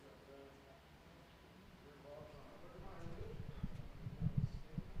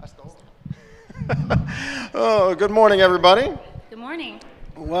Oh, good morning, everybody. Good morning.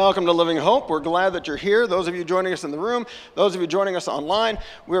 Welcome to Living Hope. We're glad that you're here. Those of you joining us in the room, those of you joining us online,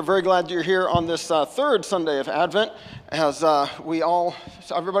 we're very glad you're here on this third Sunday of Advent as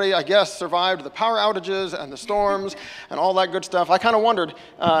everybody, I guess, survived the power outages and the storms and all that good stuff. I kind of wondered,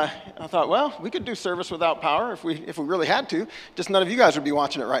 I thought, well, we could do service without power if we really had to, just none of you guys would be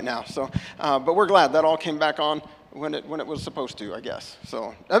watching it right now. So, but we're glad that all came back on when it was supposed to, I guess.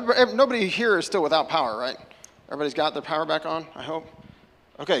 So nobody here is still without power, right? Everybody's got their power back on, I hope?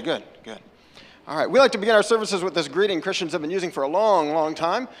 Okay, good. All right, we like to begin our services with this greeting Christians have been using for a long, long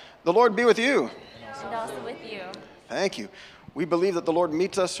time. The Lord be with you. And also with you. Thank you. We believe that the Lord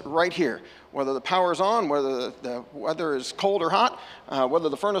meets us right here, whether the power is on, whether the weather is cold or hot, whether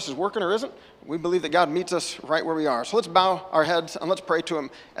the furnace is working or isn't. We believe that God meets us right where we are. So let's bow our heads and let's pray to him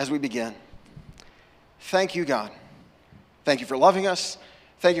as we begin. Thank you, God. Thank you for loving us.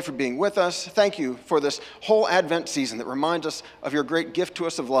 Thank you for being with us. Thank you for this whole Advent season that reminds us of your great gift to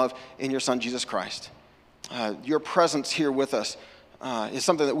us of love in your Son, Jesus Christ. Your presence here with us is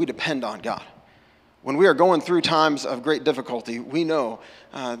something that we depend on, God. When we are going through times of great difficulty, we know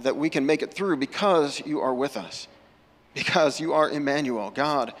that we can make it through because you are with us, because you are Emmanuel,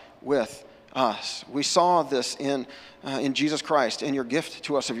 God with us. We saw this in Jesus Christ, in your gift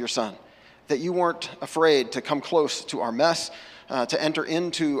to us of your Son, that you weren't afraid to come close to our mess, to enter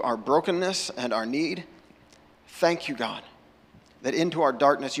into our brokenness and our need. Thank you, God, that into our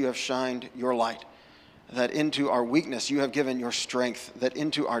darkness you have shined your light, that into our weakness you have given your strength, that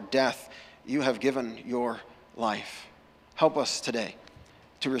into our death you have given your life. Help us today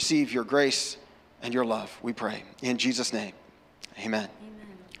to receive your grace and your love, we pray. In Jesus' name, amen.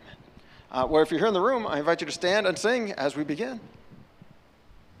 Well, if you're here in the room, I invite you to stand and sing as we begin.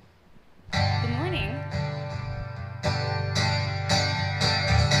 Good morning.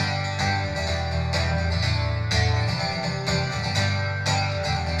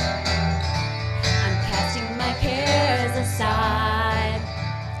 I'm casting my cares aside.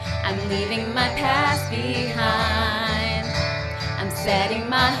 I'm leaving my past behind. I'm setting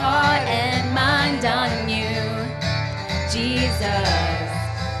my heart and mind on you, Jesus.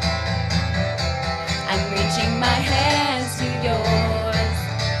 I'm reaching my hands to yours,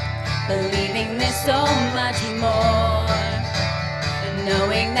 believing there's so much more,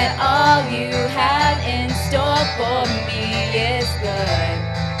 knowing that all you have in store for me is good.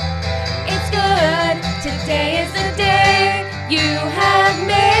 It's good. Today is the day you have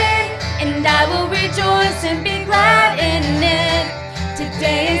made, and I will rejoice and be glad in it.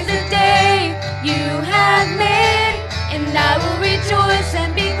 Today is the day you have made, and I will rejoice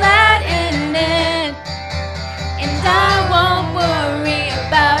and be glad in it. And I won't worry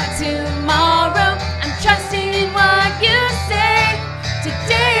about tomorrow. I'm trusting in what you say.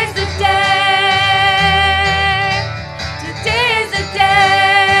 Today is the day. Today is the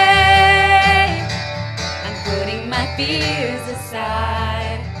day. I'm putting my fears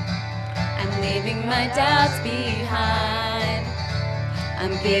aside. I'm leaving my doubts behind.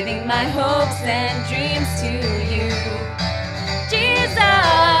 I'm giving my hopes and dreams to you, Jesus.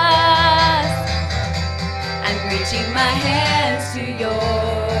 I'm reaching my hands to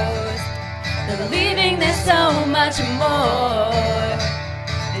yours, believing there's so much more,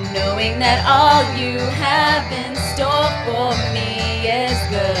 and knowing that all you have in store for me is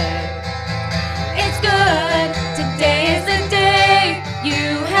good. It's good. Today is the day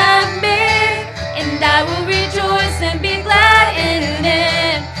you have made, and I will rejoice and be glad in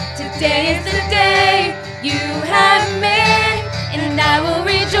it. Today is the day you have made, and I will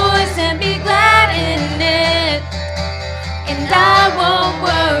rejoice and be glad in it. And I won't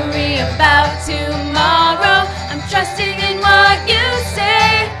worry about tomorrow. I'm trusting in what you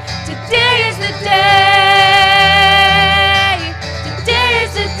say. Today is the day. Today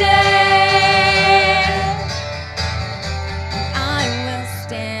is the day. I will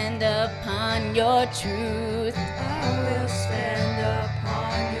stand upon your truth. I will stand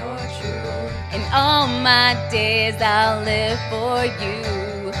upon your truth. And all my days I'll live for you.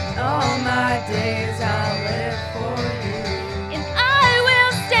 All my days I'll live for you. And I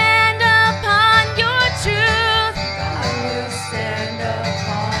will stand upon your truth. I will stand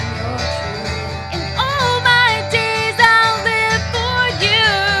upon your truth. And all my days I'll live for you.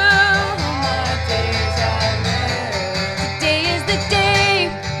 All my days I'll live. Today is the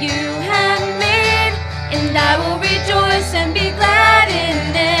day you have made, and I will rejoice and be glad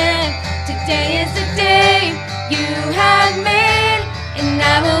in it. Today is the day you have made, and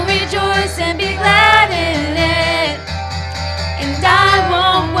I will rejoice and be glad in it. And I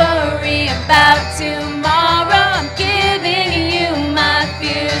won't worry about tomorrow. I'm giving you my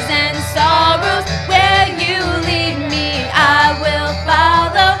fears and sorrows.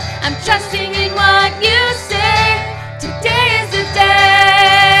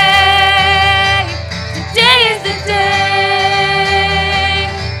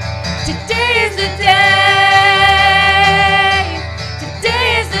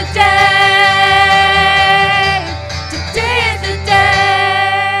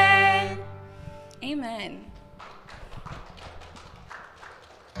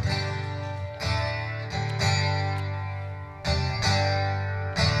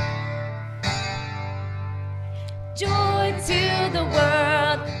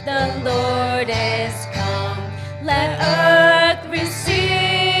 Lord is come. Let earth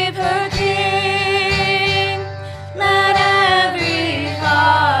receive her King. Let every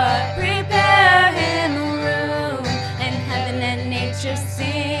heart prepare him room. And heaven and nature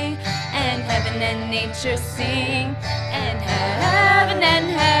sing, and heaven and nature sing, and heaven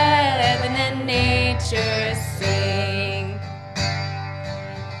and nature sing.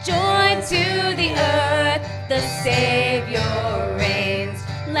 Joy to the earth, the Savior reigns.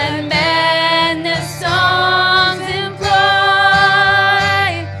 Let men their songs employ,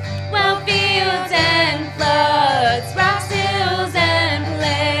 while fields and floods, rocks, hills and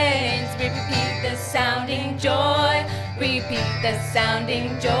plains repeat the sounding joy, repeat the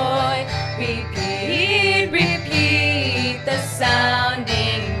sounding joy, repeat, repeat the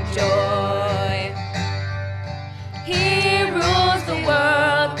sounding joy. He rules the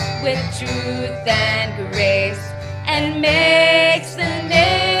world with truth and grace, and makes the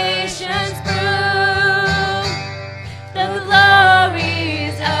nations prove the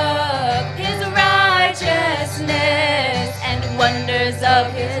glories of his righteousness, and wonders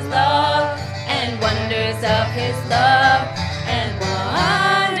of his love, and wonders of his love, and wonders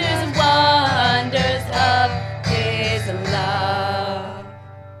of his love.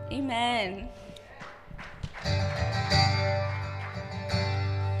 Amen.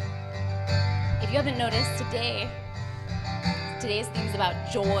 If you haven't noticed, today's theme is about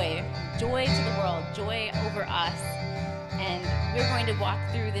joy. Joy to the world, joy over us. And we're going to walk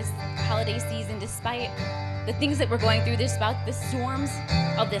through this holiday season despite the things that we're going through, despite the storms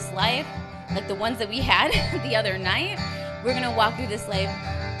of this life, like the ones that we had the other night. We're going to walk through this life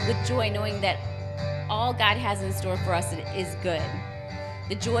with joy, knowing that all God has in store for us is good.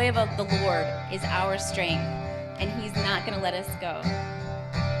 The joy of the Lord is our strength, and he's not going to let us go.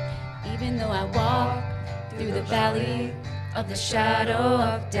 Even though I walk through the valley of the shadow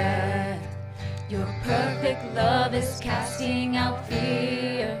of death, your perfect love is casting out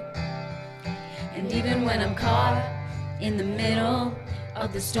fear. And even when I'm caught in the middle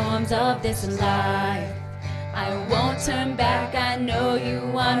of the storms of this life, I won't turn back, I know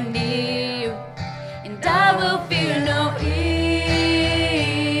you are near, and I will fear no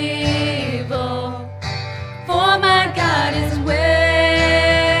evil, for my God is with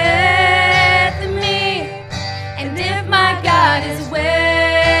me, and if my God is with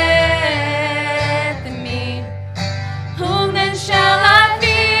me, whom then shall I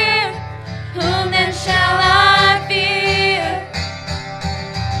fear? Whom then shall I fear?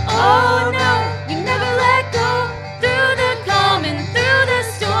 Oh no, you never let go, through the calm and through the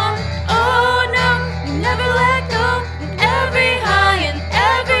storm. Oh no, you never let go, in every high and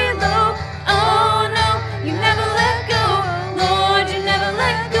every low. Oh no, you never let go, Lord, you never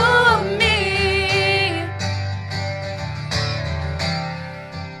let go of me.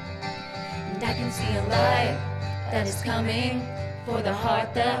 And I can see a light that is coming for the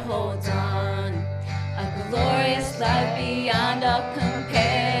heart that holds on, a glorious life beyond all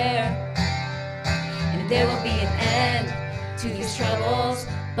compare. And there will be an end to these troubles,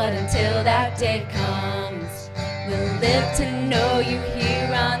 but until that day comes, we'll live to know you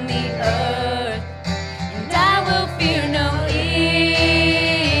here on the earth. And I will fear no evil,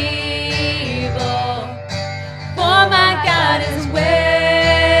 for my God is with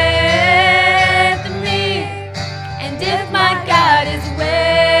me, and if my God is with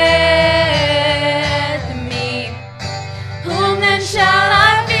me, whom then shall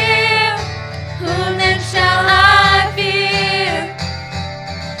I fear? Whom then shall I fear?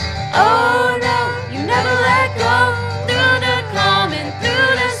 Oh no, you never let go, through the calm and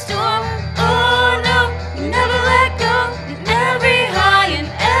through the storm. Oh no, you never let go,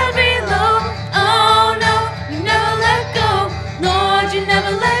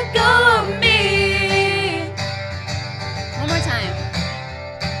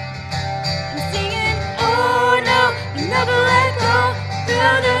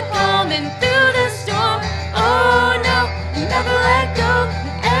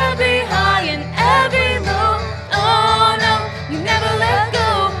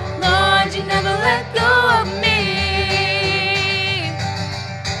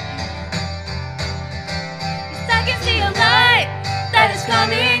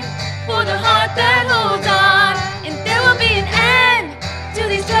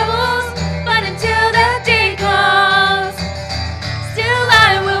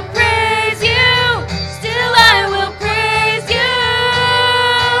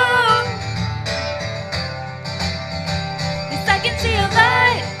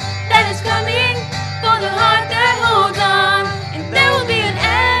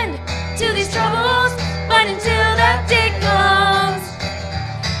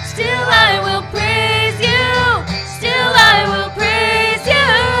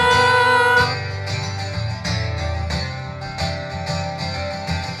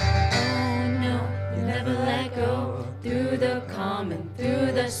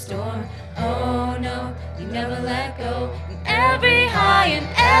 storm. Oh no, you never let go. In every high and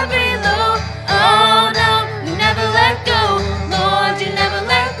every low. Oh no, you never let go. Lord, you never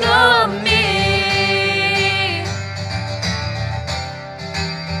let go of me.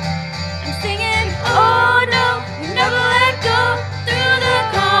 I'm singing, oh no, you never let go. Through the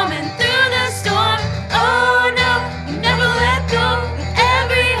calm and through the storm. Oh no, you never let go. In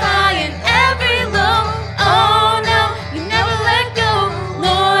every high and every low. Oh no, you never let go.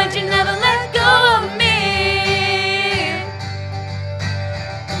 Lord, you never let go of me.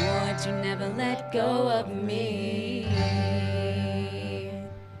 Lord, you never let go of me.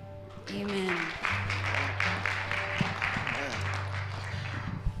 Amen.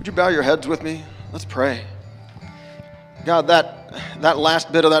 Would you bow your heads with me? Let's pray. God, that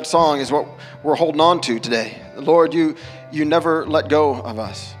last bit of that song is what we're holding on to today. Lord, you never let go of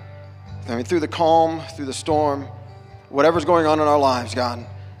us. I mean, through the calm, through the storm, whatever's going on in our lives, God.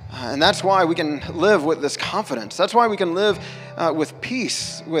 And that's why we can live with this confidence. That's why we can live with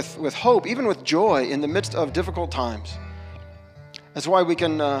peace, with hope, even with joy in the midst of difficult times. That's why we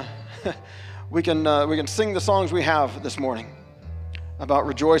can we can sing the songs we have this morning about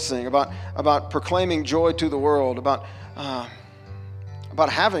rejoicing, about proclaiming joy to the world, about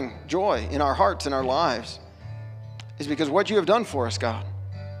having joy in our hearts, in our lives, is because what you have done for us, God.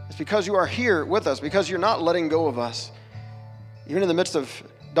 It's because you are here with us, because you're not letting go of us, even in the midst of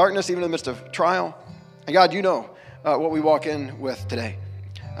darkness, even in the midst of trial. And God, you know what we walk in with today.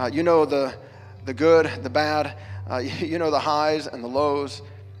 You know the good, the bad. You know the highs and the lows.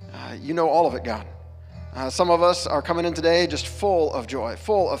 You know all of it, God. Some of us are coming in today just full of joy,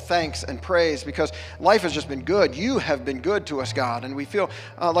 full of thanks and praise because life has just been good. You have been good to us, God, and we feel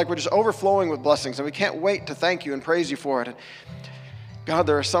like we're just overflowing with blessings, and we can't wait to thank you and praise you for it. And God,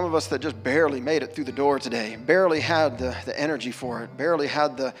 there are some of us that just barely made it through the door today, barely had the energy for it, barely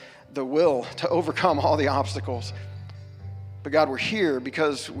had the will to overcome all the obstacles. But God, we're here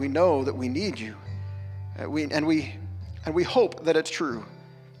because we know that we need you, and we hope that it's true,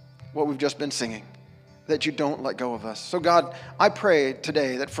 what we've just been singing, that you don't let go of us. So God, I pray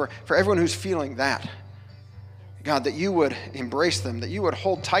today that for everyone who's feeling that, God, that you would embrace them, that you would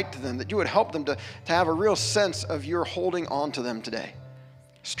hold tight to them, that you would help them to have a real sense of your holding on to them today,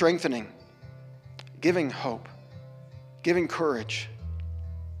 strengthening, giving hope, giving courage.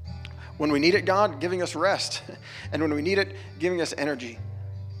 When we need it, God, giving us rest, and when we need it, giving us energy.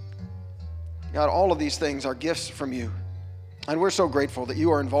 God, all of these things are gifts from you. And we're so grateful that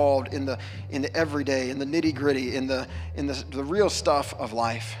you are involved in the everyday, in the nitty-gritty, in the real stuff of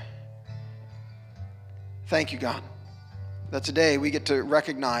life. Thank you, God, that today we get to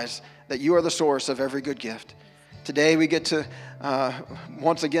recognize that you are the source of every good gift. Today we get to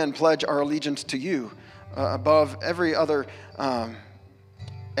once again pledge our allegiance to you above every other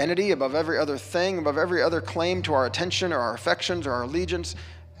entity, above every other thing, above every other claim to our attention or our affections or our allegiance.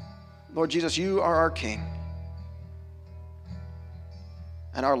 Lord Jesus, you are our King.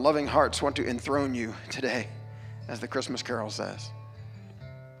 And our loving hearts want to enthrone you today, as the Christmas carol says.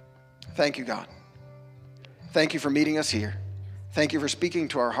 Thank you, God. Thank you for meeting us here. Thank you for speaking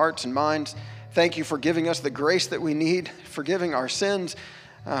to our hearts and minds. Thank you for giving us the grace that we need, forgiving our sins,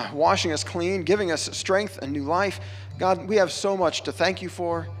 washing us clean, giving us strength and new life. God, we have so much to thank you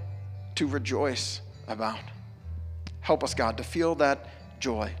for, to rejoice about. Help us, God, to feel that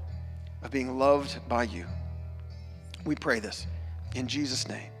joy of being loved by you. We pray this in Jesus'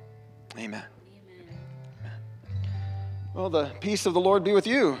 name. Amen. Amen. Well, the peace of the Lord be with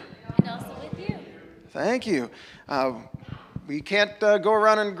you. And also with you. Thank you. We can't go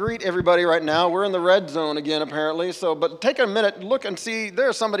around and greet everybody right now. We're in the red zone again, apparently. But take a minute, look and see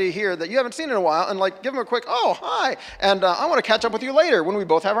there's somebody here that you haven't seen in a while, and give them a quick, oh, hi. And I want to catch up with you later when we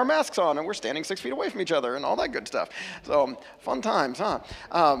both have our masks on and we're standing 6 feet away from each other and all that good stuff. So fun times, huh?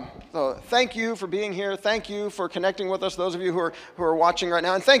 So thank you for being here. Thank you for connecting with us, those of you who are watching right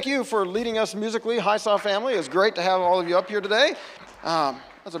now. And thank you for leading us musically. Hi, Saw family. It's great to have all of you up here today.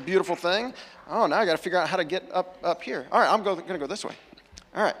 That's a beautiful thing. Oh, now I got to figure out how to get up here. All right, I'm going to go this way.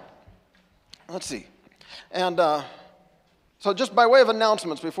 All right. Let's see. And so just by way of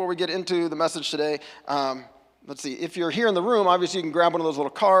announcements before we get into the message today, let's see. If you're here in the room, obviously you can grab one of those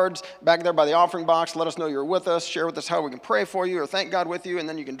little cards back there by the offering box. Let us know you're with us. Share with us how we can pray for you or thank God with you, and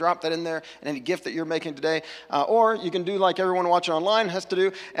then you can drop that in there and any gift that you're making today. Or you can do like everyone watching online has to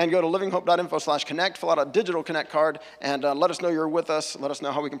do and go to livinghope.info/connect, fill out a digital Connect card, and let us know you're with us. Let us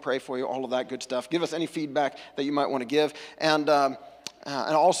know how we can pray for you, all of that good stuff. Give us any feedback that you might want to give. And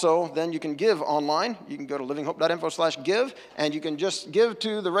also, then you can give online. You can go to livinghope.info/give, and you can just give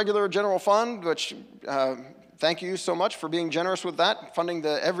to the regular general fund, which thank you so much for being generous with that, funding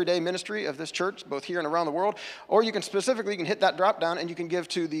the everyday ministry of this church, both here and around the world. Or you can specifically, you can hit that drop down and you can give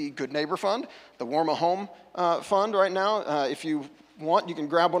to the Good Neighbor Fund, the Warm a Home Fund right now. If you want, you can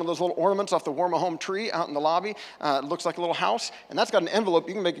grab one of those little ornaments off the Warm a Home tree out in the lobby. It looks like a little house, and that's got an envelope.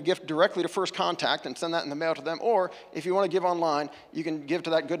 You can make a gift directly to First Contact and send that in the mail to them. Or if you want to give online, you can give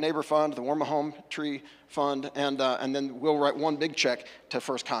to that Good Neighbor Fund, the Warm a Home Tree Fund, and then we'll write one big check to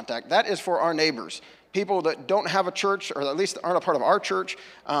First Contact. That is for our neighbors. People that don't have a church, or at least aren't a part of our church.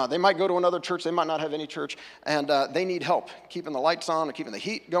 They might go to another church, they might not have any church, and they need help keeping the lights on and keeping the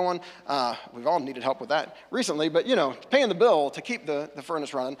heat going. We've all needed help with that recently, but paying the bill to keep the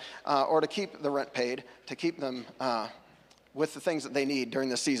furnace running, or to keep the rent paid, to keep them with the things that they need during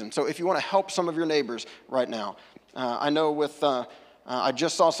this season. So if you want to help some of your neighbors right now, I know with... I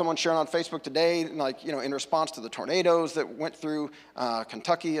just saw someone sharing on Facebook today, in response to the tornadoes that went through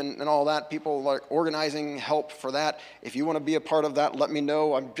Kentucky and all that, people like organizing help for that. If you want to be a part of that, let me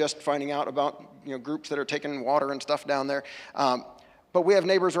know. I'm just finding out about groups that are taking water and stuff down there. But we have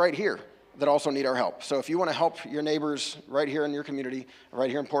neighbors right here that also need our help. So if you want to help your neighbors right here in your community, right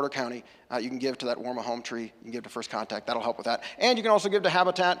here in Porter County, you can give to that Warm a Home Tree. You can give to First Contact. That'll help with that. And you can also give to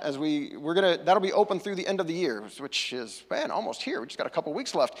Habitat as that'll be open through the end of the year, which is, almost here. We just got a couple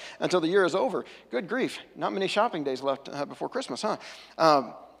weeks left until the year is over. Good grief. Not many shopping days left before Christmas, huh?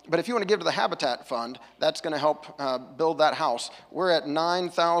 But if you want to give to the Habitat Fund, that's going to help build that house. We're at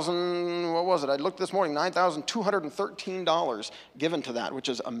 $9,000, what was it? I looked this morning, $9,213 given to that, which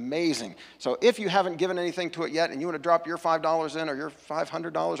is amazing. So if you haven't given anything to it yet and you want to drop your $5 in or your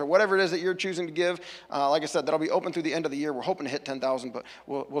 $500 or whatever it is that you're choosing to give, like I said, that'll be open through the end of the year. We're hoping to hit $10,000, but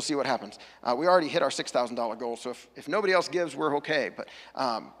we'll see what happens. We already hit our $6,000 goal, so if nobody else gives, we're okay. But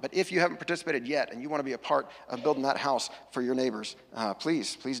if you haven't participated yet and you want to be a part of building that house for your neighbors,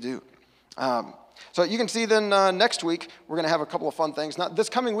 please do. So you can see then next week, we're going to have a couple of fun things. Now, this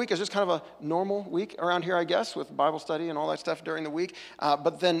coming week is just kind of a normal week around here, I guess, with Bible study and all that stuff during the week.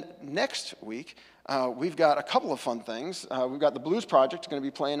 But then next week, we've got a couple of fun things. We've got the Blues Project going to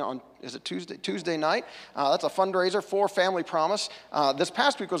be playing on, is it Tuesday night? That's a fundraiser for Family Promise. This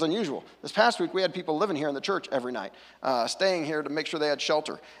past week was unusual. This past week, we had people living here in the church every night, staying here to make sure they had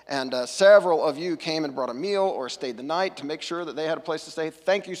shelter. And several of you came and brought a meal or stayed the night to make sure that they had a place to stay.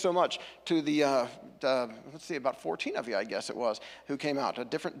 Thank you so much to the, let's see, about 14 of you, I guess it was, who came out.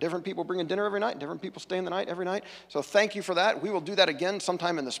 Different people bringing dinner every night, different people staying the night every night. So thank you for that. We will do that again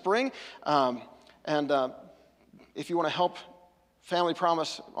sometime in the spring. And if you want to help Family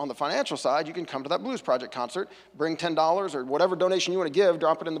Promise on the financial side, you can come to that Blues Project concert, bring $10 or whatever donation you want to give,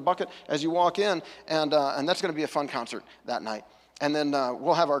 drop it in the bucket as you walk in, and that's going to be a fun concert that night. And then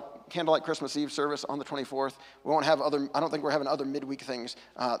we'll have our Candlelight Christmas Eve service on the 24th. We won't have I don't think we're having other midweek things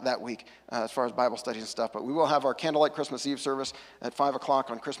that week as far as Bible studies and stuff, but we will have our Candlelight Christmas Eve service at 5 o'clock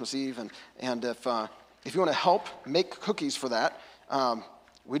on Christmas Eve. And if you want to help make cookies for that,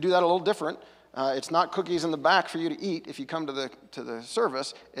 we do that a little different. It's not cookies in the back for you to eat if you come to the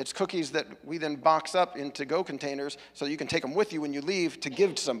service. It's cookies that we then box up in to-go containers so that you can take them with you when you leave to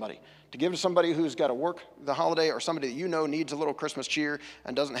give to somebody. To give to somebody who's got to work the holiday or somebody that you know needs a little Christmas cheer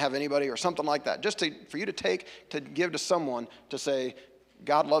and doesn't have anybody or something like that. Just for you to take to give to someone to say,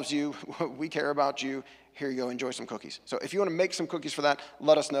 God loves you, we care about you, here you go, enjoy some cookies. So if you want to make some cookies for that,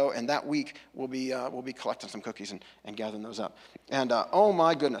 let us know, and that week we'll be collecting some cookies and gathering those up. And oh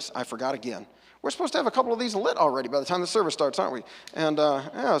my goodness, I forgot again. We're supposed to have a couple of these lit already by the time the service starts, aren't we? And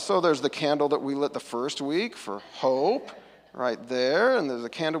so there's the candle that we lit the first week for hope, right there. And there's a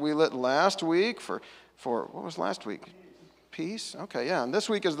candle we lit last week for what was last week? Peace. Okay, yeah. And this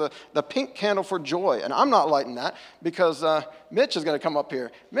week is the pink candle for joy. And I'm not lighting that because Mitch is going to come up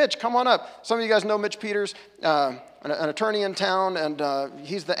here. Mitch, come on up. Some of you guys know Mitch Peters, an attorney in town, and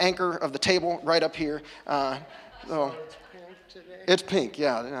he's the anchor of the table right up here. So it's pink,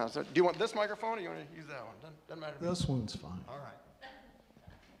 yeah. So do you want this microphone or do you want to use that one? Doesn't matter to me. This one's fine. All right.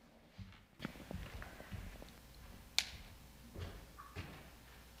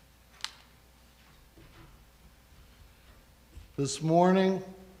 This morning,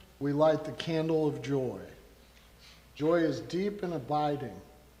 we light the candle of joy. Joy is deep and abiding,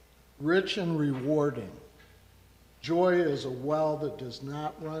 rich and rewarding. Joy is a well that does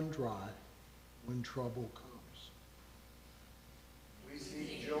not run dry when trouble comes. We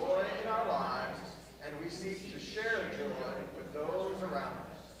seek joy in our lives, and we seek to share joy with those around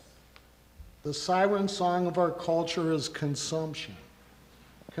us. The siren song of our culture is consumption.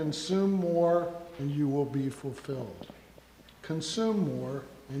 Consume more, and you will be fulfilled. Consume more,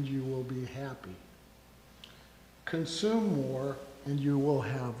 and you will be happy. Consume more, and you will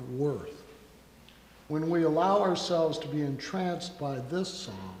have worth. When we allow ourselves to be entranced by this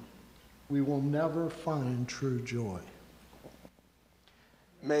song, we will never find true joy.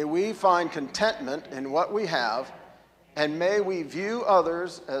 May we find contentment in what we have, and may we view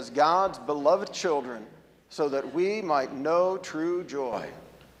others as God's beloved children so that we might know true joy.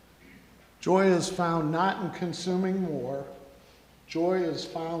 Joy is found not in consuming more. Joy is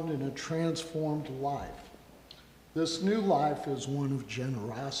found in a transformed life. This new life is one of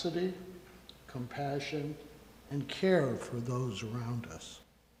generosity, compassion, and care for those around us.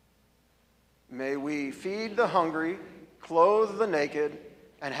 May we feed the hungry, clothe the naked,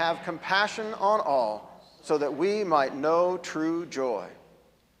 and have compassion on all, so that we might know true joy.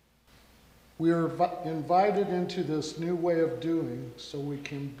 We are invited into this new way of doing so we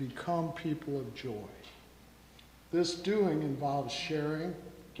can become people of joy. This doing involves sharing,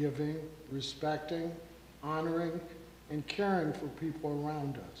 giving, respecting, honoring, and caring for people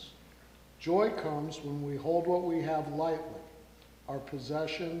around us. Joy comes when we hold what we have lightly, our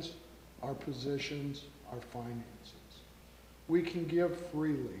possessions, our positions, our finances. We can give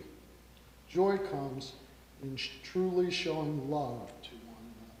freely. Joy comes in truly showing love to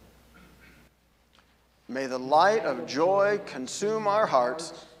one another. May the light of joy consume our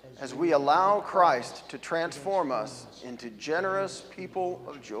hearts as we allow Christ to transform us into generous people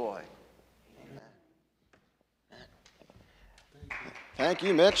of joy. Thank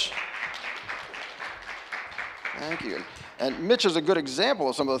you, Mitch. Thank you. And Mitch is a good example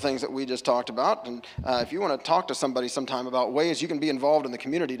of some of the things that we just talked about. And if you want to talk to somebody sometime about ways you can be involved in the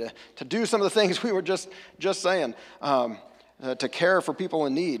community to do some of the things we were just saying, to care for people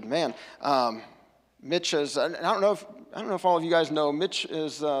in need, man. Mitch is, I don't know if all of you guys know, Mitch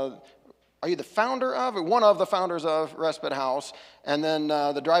is, are you the founder of, or one of the founders of Respite House, and then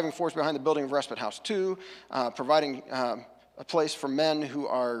the driving force behind the building of Respite House 2, providing a place for men who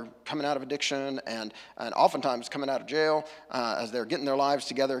are coming out of addiction and oftentimes coming out of jail as they're getting their lives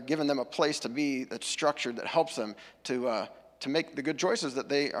together, giving them a place to be that's structured, that helps them to make the good choices that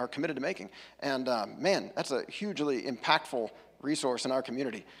they are committed to making. And man, that's a hugely impactful resource in our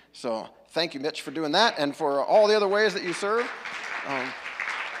community. So thank you, Mitch, for doing that and for all the other ways that you serve.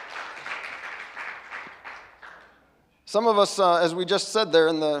 Some of us, as we just said there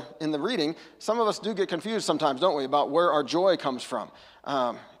in the reading, some of us do get confused sometimes, don't we, about where our joy comes from.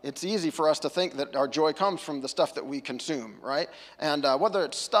 It's easy for us to think that our joy comes from the stuff that we consume, right? And whether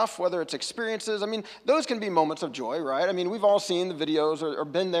it's stuff, whether it's experiences, I mean, those can be moments of joy, right? I mean, we've all seen the videos or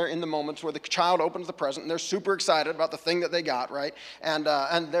been there in the moments where the child opens the present and they're super excited about the thing that they got, right? And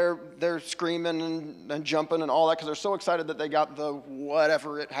they're screaming and jumping and all that because they're so excited that they got the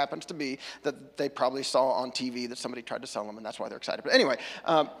whatever it happens to be that they probably saw on TV that somebody tried to sell them, and that's why they're excited. But anyway,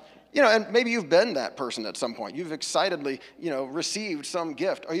 and maybe you've been that person at some point. You've excitedly, received some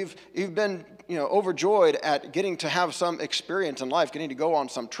gift, or you've been, overjoyed at getting to have some experience in life, getting to go on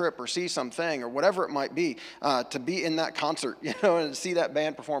some trip or see something or whatever it might be, to be in that concert, and see that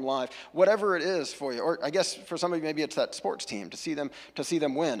band perform live, whatever it is for you. Or I guess for some of you, maybe it's that sports team to see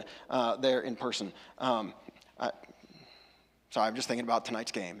them win there in person. Sorry, I'm just thinking about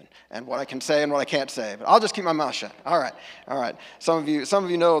tonight's game and what I can say and what I can't say, but I'll just keep my mouth shut. All right. Some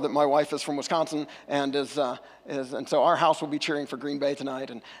of you know that my wife is from Wisconsin and and so our house will be cheering for Green Bay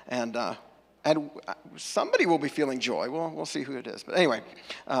tonight, and somebody will be feeling joy. We'll see who it is, but anyway,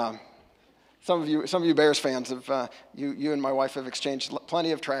 some of you Bears fans have you and my wife have exchanged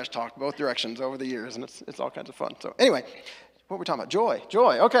plenty of trash talk both directions over the years, and it's all kinds of fun. So anyway, what were we talking about?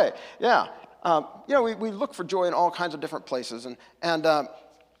 Joy. Okay, yeah. We look for joy in all kinds of different places, and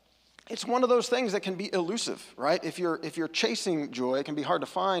it's one of those things that can be elusive, right? If you're chasing joy, it can be hard to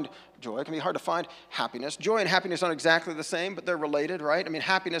find joy. It can be hard to find happiness. Joy and happiness aren't exactly the same, but they're related, right? I mean,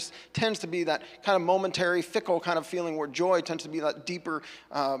 happiness tends to be that kind of momentary, fickle kind of feeling, where joy tends to be that deeper,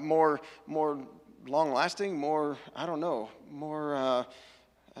 more long-lasting, more, I don't know, more.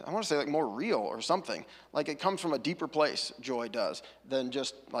 I want to say like more real or something. Like it comes from a deeper place, joy does, than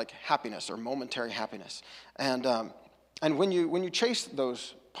just like happiness or momentary happiness. And when you chase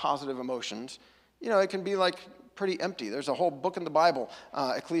those positive emotions, it can be like pretty empty. There's a whole book in the Bible,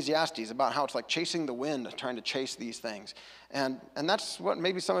 Ecclesiastes, about how it's like chasing the wind, trying to chase these things. And that's what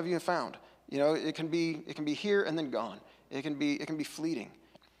maybe some of you have found. It can be here and then gone. It can be fleeting.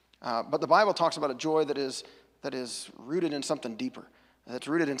 But the Bible talks about a joy that is rooted in something deeper. That's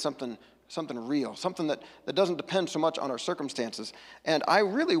rooted in something real, something that doesn't depend so much on our circumstances. And I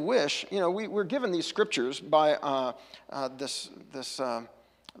really wish, we're given these scriptures by this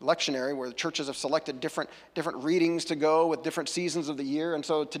lectionary where the churches have selected different readings to go with different seasons of the year. And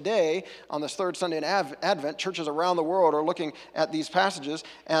so today, on this third Sunday in Advent, churches around the world are looking at these passages.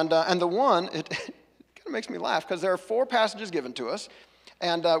 And the one, of makes me laugh because there are 4 passages given to us.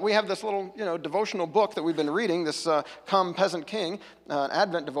 And we have this little, devotional book that we've been reading, this Come Peasant King,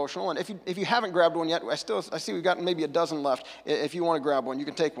 Advent devotional. And if you haven't grabbed one yet, I see we've got maybe a dozen left. If you want to grab one, you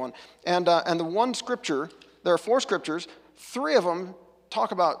can take one. And the one scripture, there are 4 scriptures, 3 of them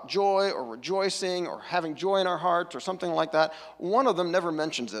talk about joy or rejoicing or having joy in our hearts or something like that. One of them never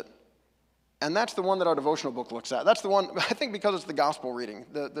mentions it. And that's the one that our devotional book looks at. That's the one, I think because it's the gospel reading,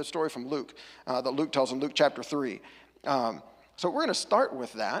 the story from Luke, that Luke tells in Luke chapter 3. So we're going to start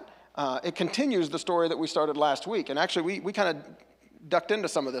with that. It continues the story that we started last week. And actually, we kind of ducked into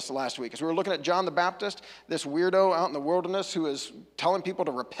some of this last week. As we were looking at John the Baptist, this weirdo out in the wilderness who is telling people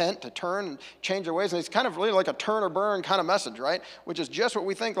to repent, to turn, and change their ways. And it's kind of really like a turn or burn kind of message, right? Which is just what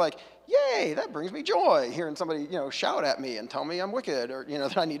we think like, yay, that brings me joy, hearing somebody, shout at me and tell me I'm wicked or,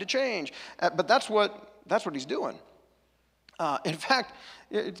 that I need to change. But that's what he's doing. In fact,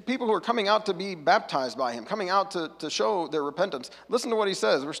 it's people who are coming out to be baptized by him, coming out to show their repentance. Listen to what he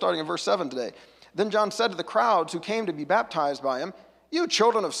says. We're starting in verse 7 today. Then John said to the crowds who came to be baptized by him, "You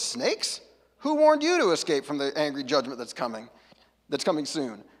children of snakes, who warned you to escape from the angry judgment that's coming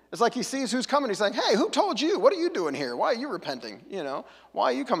soon?" It's like he sees who's coming. He's like, "Hey, who told you? What are you doing here? Why are you repenting? Why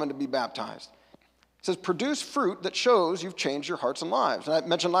are you coming to be baptized?" It says, "Produce fruit that shows you've changed your hearts and lives." And I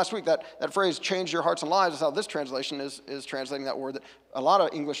mentioned last week that phrase, change your hearts and lives, is how this translation is translating that word. That a lot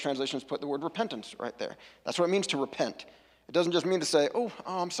of English translations put the word repentance right there. That's what it means to repent. It doesn't just mean to say, oh,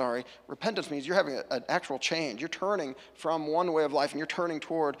 I'm sorry. Repentance means you're having an actual change. You're turning from one way of life and you're turning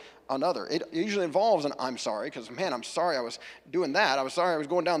toward another. It usually involves an I'm sorry, because, man, I'm sorry I was doing that. I was sorry I was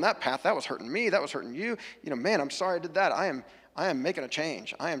going down that path. That was hurting me. That was hurting you. Man, I'm sorry I did that. I am making a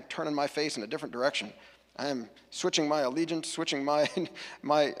change. I am turning my face in a different direction. I am switching my allegiance, switching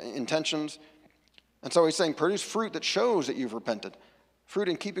my intentions. And so he's saying, produce fruit that shows that you've repented. Fruit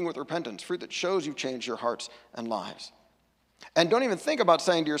in keeping with repentance. Fruit that shows you've changed your hearts and lives. And don't even think about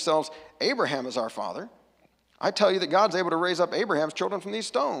saying to yourselves, Abraham is our father. I tell you that God's able to raise up Abraham's children from these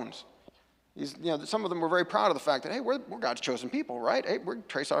stones. Some of them were very proud of the fact that, hey, we're God's chosen people, right? Hey, we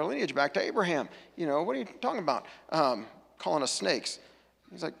trace our lineage back to Abraham. What are you talking about? Calling us snakes.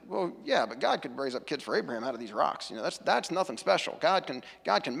 He's like, well, yeah, but God could raise up kids for Abraham out of these rocks. That's nothing special. God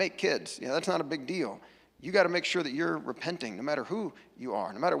can make kids. That's not a big deal. You got to make sure that you're repenting, no matter who you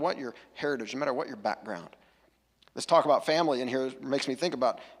are, no matter what your heritage, no matter what your background. This talk about family in here makes me think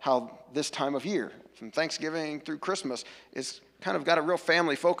about how this time of year, from Thanksgiving through Christmas, is kind of got a real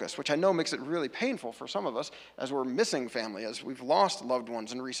family focus, which I know makes it really painful for some of us as we're missing family, as we've lost loved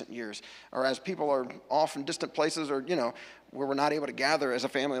ones in recent years, or as people are off in distant places, or where we're not able to gather as a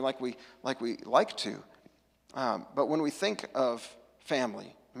family like we like to. But when we think of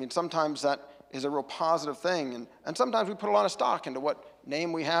family, sometimes that is a real positive thing, and sometimes we put a lot of stock into what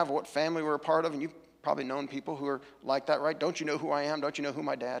name we have, what family we're a part of, and you've probably known people who are like that, right? Don't you know who I am? Don't you know who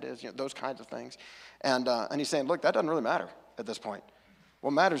my dad is? Those kinds of things. And he's saying, look, that doesn't really matter at this point. What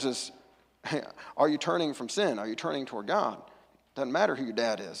matters is, are you turning from sin? Are you turning toward God? Doesn't matter who your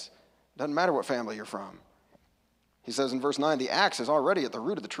dad is. Doesn't matter what family you're from. He says in verse 9, the axe is already at the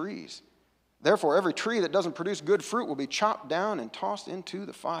root of the trees. Therefore, every tree that doesn't produce good fruit will be chopped down and tossed into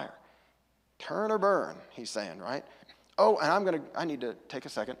the fire. Turn or burn, he's saying, right? Oh, and I need to take a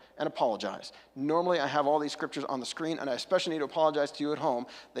second and apologize. Normally, I have all these scriptures on the screen, and I especially need to apologize to you at home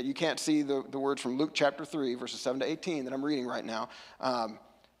that you can't see the words from Luke chapter 3, verses 7 to 18 that I'm reading right now.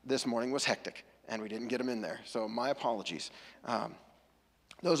 This morning was hectic, and we didn't get them in there, so my apologies.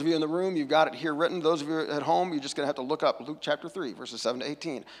 Those of you in the room, you've got it here written. Those of you at home, you're just going to have to look up Luke chapter 3, verses 7 to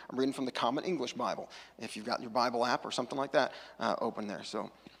 18. I'm reading from the Common English Bible, if you've got your Bible app or something like that open there.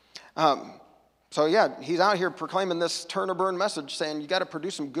 So yeah, he's out here proclaiming this turn or burn message, saying you got to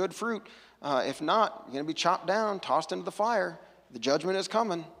produce some good fruit. If not, you're going to be chopped down, tossed into the fire. The judgment is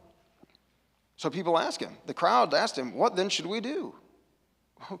coming. So people ask him, the crowd asked him, what then should we do?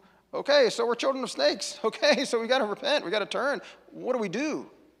 Okay, so we're children of snakes. Okay, so we got to repent. We got to turn. What do we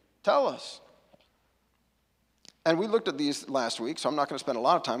do? Tell us. And we looked at these last week, so I'm not going to spend a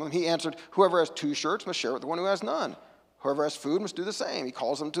lot of time with him. He answered, whoever has 2 shirts must share with the one who has none. Whoever has food must do the same. He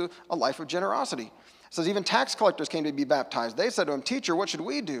calls them to a life of generosity. It says even tax collectors came to be baptized. They said to him, teacher, what should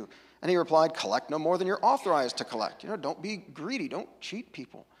we do? And he replied, collect no more than you're authorized to collect. Don't be greedy. Don't cheat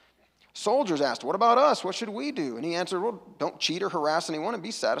people. Soldiers asked, what about us? What should we do? And he answered, well, don't cheat or harass anyone and be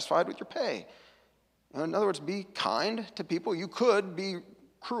satisfied with your pay. In other words, be kind to people. You could be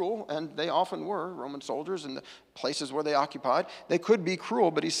cruel, and they often were, Roman soldiers in the places where they occupied. They could be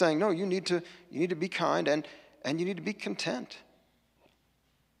cruel, but he's saying, no, you need to be kind and you need to be content.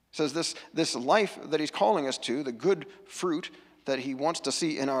 He says this life that he's calling us to, the good fruit that he wants to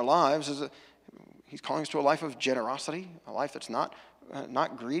see in our lives, He's calling us to a life of generosity, a life that's not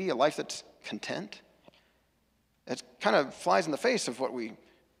greedy, a life that's content. It kind of flies in the face of what we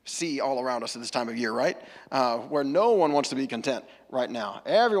see all around us at this time of year, right? Where no one wants to be content right now.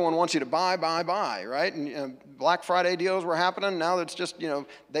 Everyone wants you to buy, right? And Black Friday deals were happening. Now it's just,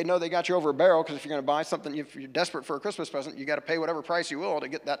 they know they got you over a barrel, because if you're going to buy something, if you're desperate for a Christmas present, you got to pay whatever price you will to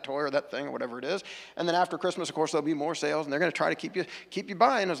get that toy or that thing or whatever it is. And then after Christmas, of course, there'll be more sales, and they're going to try to keep you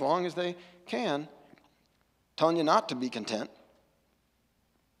buying as long as they can, telling you not to be content,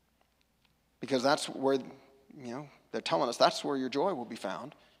 because that's where, they're telling us that's where your joy will be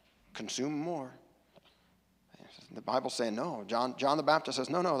found. Consume more. The Bible's saying no. John the Baptist says,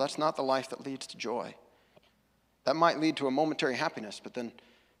 no, that's not the life that leads to joy. That might lead to a momentary happiness, but then,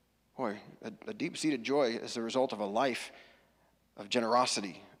 a deep-seated joy is the result of a life of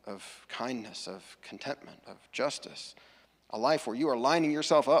generosity, of kindness, of contentment, of justice. A life where you are lining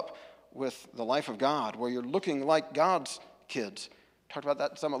yourself up with the life of God, where you're looking like God's kids. We talked about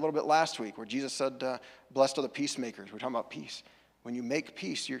that a little bit last week, where Jesus said, blessed are the peacemakers. We're talking about peace. When you make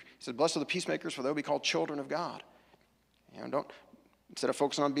peace, he said, blessed are the peacemakers, for they'll be called children of God. Instead of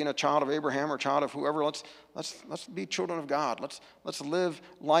focusing on being a child of Abraham or a child of whoever, let's be children of God. Let's live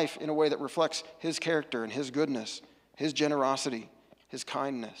life in a way that reflects his character and his goodness, his generosity, his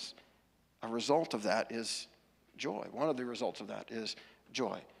kindness. A result of that is joy. One of the results of that is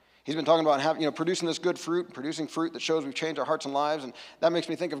joy. He's been talking about producing this good fruit, producing fruit that shows we've changed our hearts and lives. And that makes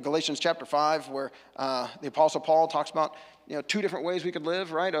me think of Galatians chapter 5, where the Apostle Paul talks about two different ways we could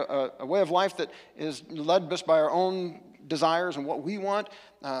live, right? A way of life that is led just by our own desires and what we want,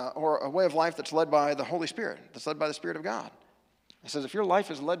 or a way of life that's led by the Holy Spirit, that's led by the Spirit of God. He says if your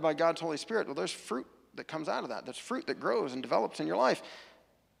life is led by God's Holy Spirit, well, there's fruit that comes out of that. There's fruit that grows and develops in your life.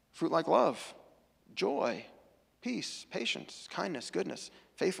 Fruit like love, joy, peace, patience, kindness, goodness,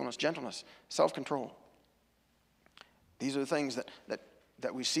 faithfulness, gentleness, self-control. These are the things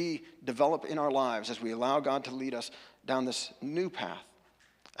that we see develop in our lives as we allow God to lead us down this new path.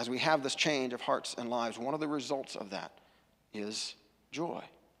 As we have this change of hearts and lives, one of the results of that is joy.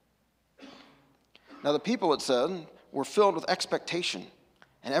 Now the people, it said, were filled with expectation,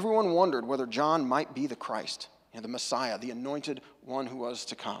 and everyone wondered whether John might be the Christ, the Messiah, the anointed one who was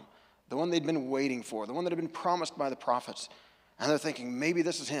to come, the one they'd been waiting for, the one that had been promised by the prophets. And they're thinking, maybe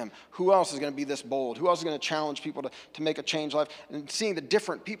this is him. Who else is going to be this bold? Who else is going to challenge people to make a change life? And seeing the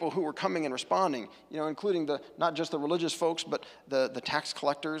different people who were coming and responding, including not just the religious folks, but the tax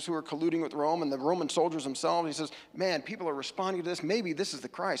collectors who were colluding with Rome and the Roman soldiers themselves. He says, man, people are responding to this. Maybe this is the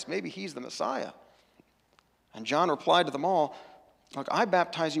Christ. Maybe he's the Messiah. And John replied to them all, look, I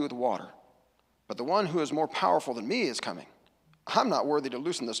baptize you with water, but the one who is more powerful than me is coming. I'm not worthy to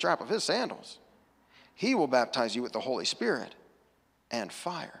loosen the strap of his sandals. He will baptize you with the Holy Spirit and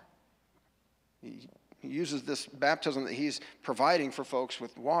fire. He uses this baptism that he's providing for folks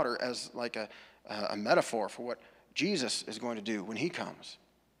with water as like a metaphor for what Jesus is going to do when he comes.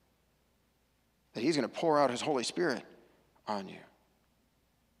 That he's going to pour out his Holy Spirit on you.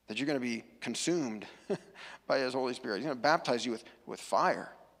 That you're going to be consumed by his Holy Spirit. He's going to baptize you with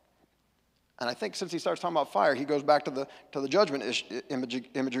fire. And I think since he starts talking about fire, he goes back to the judgment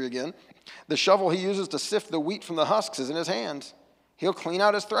imagery again. The shovel he uses to sift the wheat from the husks is in his hands. He'll clean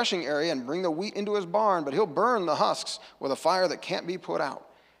out his threshing area and bring the wheat into his barn, but he'll burn the husks with a fire that can't be put out.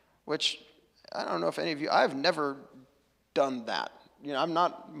 Which, I don't know if any of you, I've never done that.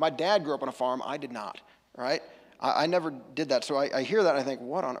 My dad grew up on a farm, I did not, right? I never did that, so I hear that and I think,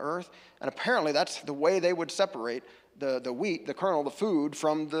 what on earth? And apparently that's the way they would separate the wheat, the kernel, the food,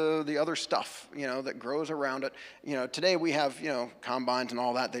 from the other stuff, that grows around it. Today we have, combines and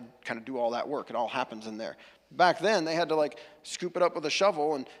all that. They kind of do all that work. It all happens in there. Back then, they had to scoop it up with a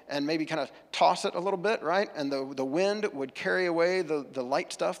shovel and maybe kind of toss it a little bit, right? And the wind would carry away the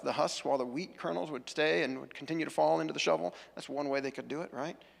light stuff, the husks, while the wheat kernels would stay and would continue to fall into the shovel. That's one way they could do it,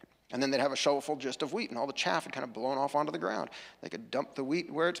 right? And then they'd have a shovelful just of wheat, and all the chaff had kind of blown off onto the ground. They could dump the wheat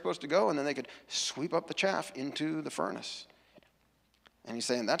where it's supposed to go, and then they could sweep up the chaff into the furnace. And he's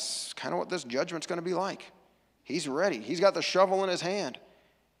saying that's kind of what this judgment's going to be like. He's ready. He's got the shovel in his hand.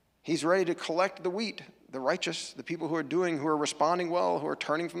 He's ready to collect the wheat, the righteous, the people who are responding well, who are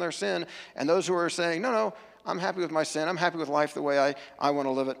turning from their sin, and those who are saying, no, I'm happy with my sin. I'm happy with life the way I want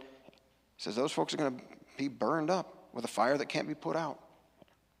to live it. He says those folks are going to be burned up with a fire that can't be put out.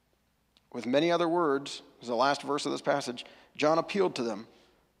 With many other words, is the last verse of this passage, John appealed to them,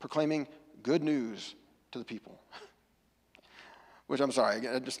 proclaiming good news to the people. Which I'm sorry,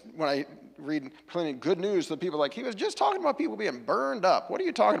 when I read proclaiming good news to the people, he was just talking about people being burned up. What are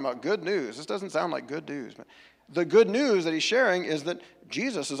you talking about? Good news. This doesn't sound like good news. But the good news that he's sharing is that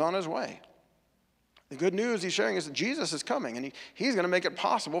Jesus is on his way. The good news he's sharing is that Jesus is coming, and he's going to make it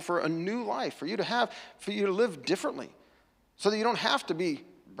possible for a new life, for you to live differently, so that you don't have to be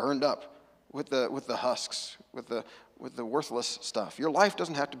burned up with the husks, with the worthless stuff. Your life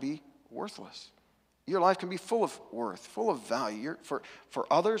doesn't have to be worthless. Your life can be full of worth, full of value. For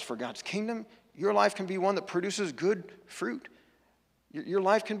others, for God's kingdom, your life can be one that produces good fruit. Your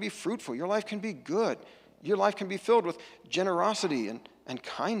life can be fruitful. Your life can be good. Your life can be filled with generosity and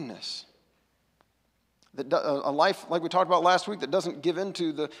kindness. A life, like we talked about last week, that doesn't give in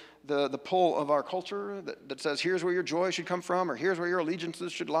to the pull of our culture, that says here's where your joy should come from, or here's where your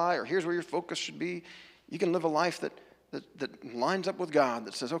allegiances should lie, or here's where your focus should be. You can live a life that lines up with God,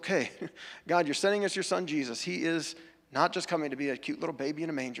 that says, okay, God, you're sending us your son Jesus. He is not just coming to be a cute little baby in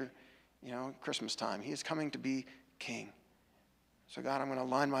a manger, Christmas time. He is coming to be king. So God, I'm going to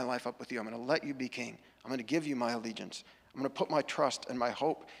line my life up with you. I'm going to let you be king. I'm going to give you my allegiance. I'm going to put my trust and my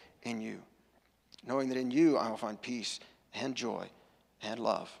hope in you, knowing that in you I will find peace and joy and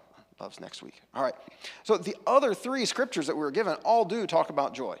love. Love's next week. All right. So the other three scriptures that we were given all do talk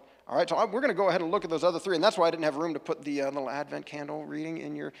about joy. All right. So we're going to go ahead and look at those other three, and that's why I didn't have room to put the little Advent candle reading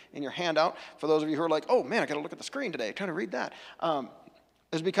in your handout. For those of you who are like, oh man, I got to look at the screen today, trying to read that.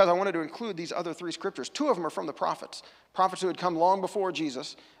 Is because I wanted to include these other three scriptures. Two of them are from the prophets who had come long before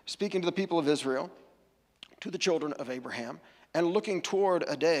Jesus, speaking to the people of Israel, to the children of Abraham, and looking toward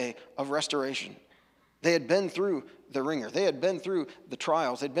a day of restoration. They had been through the ringer. They had been through the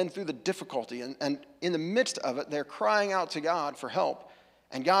trials. They'd been through the difficulty. And in the midst of it, they're crying out to God for help.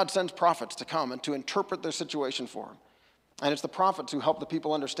 And God sends prophets to come and to interpret their situation for them. And it's the prophets who help the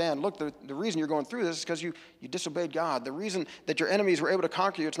people understand, look, the reason you're going through this is because you disobeyed God. The reason that your enemies were able to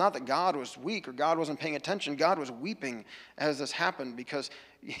conquer you, it's not that God was weak or God wasn't paying attention. God was weeping as this happened because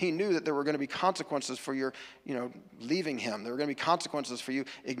he knew that there were going to be consequences for your, leaving him. There were going to be consequences for you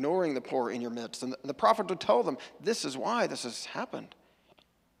ignoring the poor in your midst. And the prophet would tell them, this is why this has happened.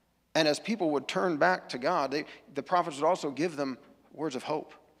 And as people would turn back to God, the prophets would also give them words of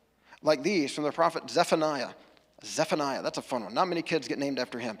hope. Like these from the prophet Zephaniah. Zephaniah, that's a fun one. Not many kids get named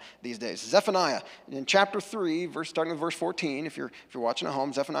after him these days. Zephaniah, in chapter 3, starting with verse 14, if you're watching at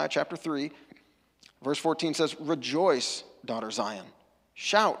home, Zephaniah chapter 3, verse 14 says, rejoice, daughter Zion.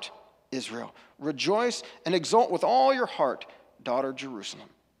 Shout, Israel. Rejoice and exult with all your heart, daughter Jerusalem.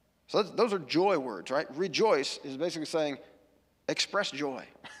 So those are joy words, right? Rejoice is basically saying, express joy.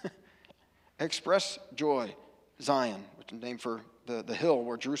 Express joy, Zion, which is named for the hill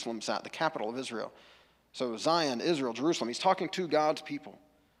where Jerusalem sat, the capital of Israel. So Zion, Israel, Jerusalem, he's talking to God's people.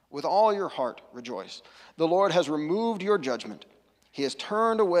 With all your heart, rejoice. The Lord has removed your judgment. He has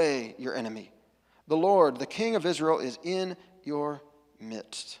turned away your enemy. The Lord, the King of Israel, is in your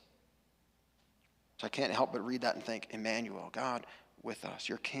midst. So I can't help but read that and think, Emmanuel, God with us.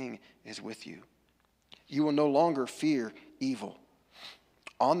 Your King is with you. You will no longer fear evil.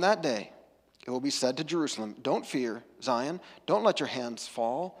 On that day, it will be said to Jerusalem, don't fear, Zion. Don't let your hands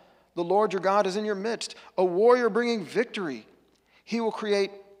fall. The Lord your God is in your midst, a warrior bringing victory. He will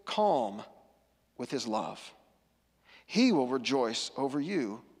create calm with his love. He will rejoice over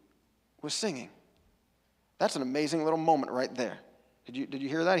you with singing. That's an amazing little moment right there. Did you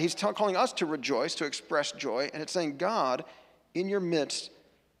hear that? He's calling us to rejoice, to express joy, and it's saying God in your midst,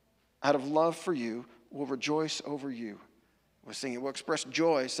 out of love for you, will rejoice over you with singing. We'll express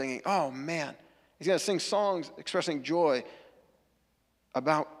joy, singing, oh man. He's going to sing songs expressing joy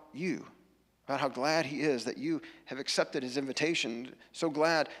about you, about how glad he is that you have accepted his invitation, so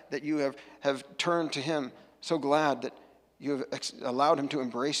glad that you have turned to him, so glad that you have allowed him to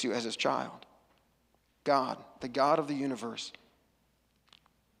embrace you as his child. God, the God of the universe,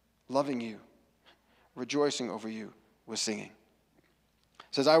 loving you, rejoicing over you with singing.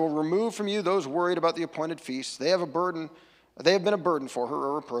 It says, I will remove from you those worried about the appointed feasts. They have been a burden for her,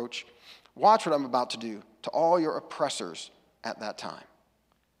 a reproach. Watch what I'm about to do to all your oppressors at that time.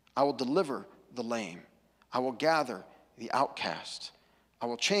 I will deliver the lame. I will gather the outcast. I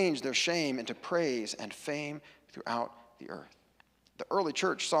will change their shame into praise and fame throughout the earth. The early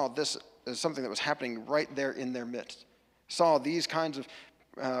church saw this as something that was happening right there in their midst. Saw these kinds of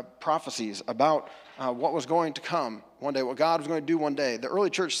prophecies about what was going to come one day, what God was going to do one day. The early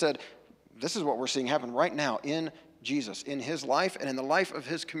church said, this is what we're seeing happen right now in Jesus, in his life and in the life of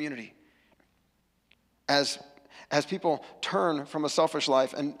his community. As people turn from a selfish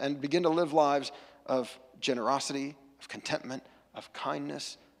life and begin to live lives of generosity, of contentment, of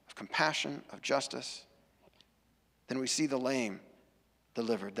kindness, of compassion, of justice, then we see the lame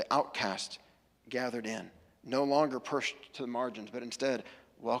delivered, the outcast gathered in, no longer pushed to the margins, but instead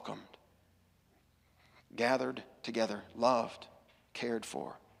welcomed, gathered together, loved, cared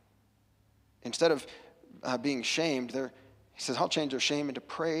for. Instead of being shamed, he says, I'll change their shame into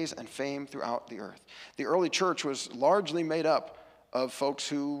praise and fame throughout the earth. The early church was largely made up of folks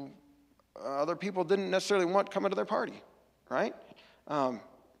who other people didn't necessarily want coming to their party, right?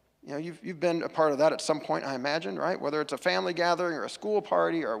 You've been a part of that at some point, I imagine, right? Whether it's a family gathering or a school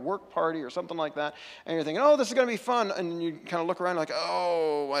party or a work party or something like that, and you're thinking, oh, this is going to be fun, and you kind of look around like,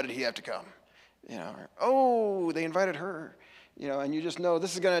 oh, why did he have to come? Or, oh, they invited her, and you just know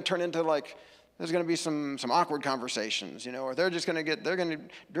this is going to turn into like, there's going to be some awkward conversations, or they're going to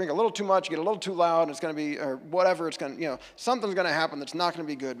drink a little too much, get a little too loud, and it's going to be, or whatever, it's going to, something's going to happen that's not going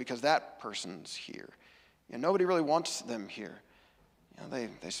to be good because that person's here. Nobody really wants them here.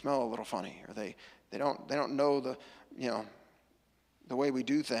 They smell a little funny, or they don't know the way we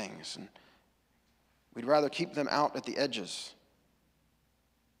do things, and we'd rather keep them out at the edges.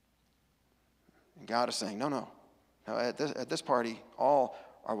 And God is saying, no, at this party, all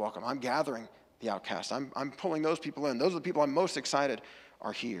are welcome. I'm gathering the outcast. I'm pulling those people in. Those are the people I'm most excited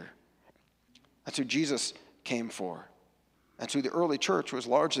are here. That's who Jesus came for. That's who the early church was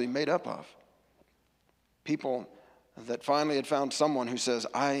largely made up of. People that finally had found someone who says,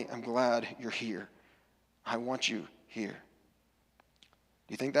 I am glad you're here. I want you here.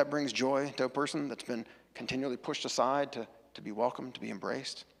 Do you think that brings joy to a person that's been continually pushed aside to be welcomed, to be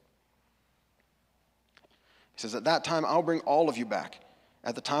embraced? He says, at that time I'll bring all of you back.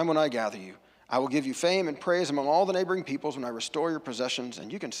 At the time when I gather you, I will give you fame and praise among all the neighboring peoples when I restore your possessions,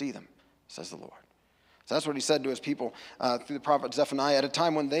 and you can see them, says the Lord. So that's what he said to his people through the prophet Zephaniah at a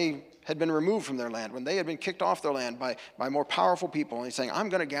time when they had been removed from their land, when they had been kicked off their land by more powerful people. And he's saying, I'm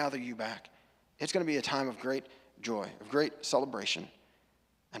going to gather you back. It's going to be a time of great joy, of great celebration.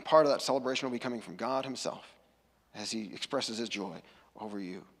 And part of that celebration will be coming from God himself as he expresses his joy over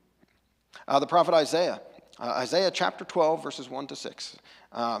you. The prophet Isaiah chapter 12, verses 1 to 6,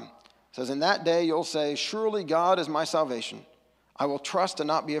 says, in that day you'll say, surely God is my salvation. I will trust and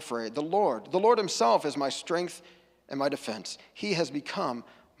not be afraid. The Lord himself is my strength and my defense. He has become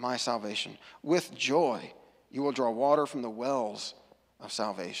my salvation. With joy you will draw water from the wells of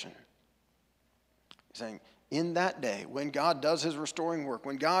salvation. He's saying, in that day, when God does his restoring work,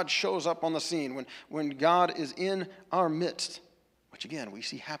 when God shows up on the scene, when God is in our midst, which again we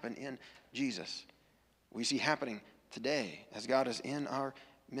see happen in Jesus, we see happening today as God is in our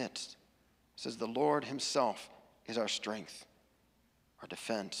midst. It says the Lord himself is our strength, our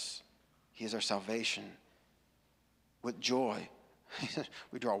defense. He is our salvation. With joy,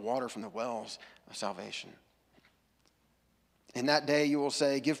 we draw water from the wells of salvation. In that day you will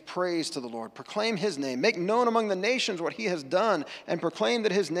say, give praise to the Lord, proclaim his name, make known among the nations what he has done, and proclaim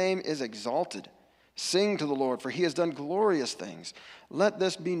that his name is exalted. Sing to the Lord, for he has done glorious things. Let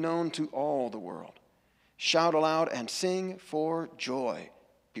this be known to all the world. Shout aloud and sing for joy,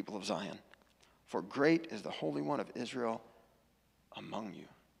 people of Zion, for great is the Holy One of Israel among you.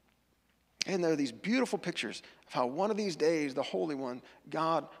 And there are these beautiful pictures of how one of these days the Holy One,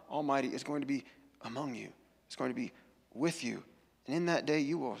 God Almighty, is going to be among you. It's going to be with you. And in that day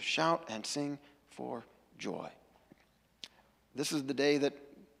you will shout and sing for joy. This is the day that,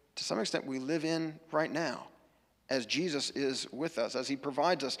 to some extent, we live in right now, as Jesus is with us, as he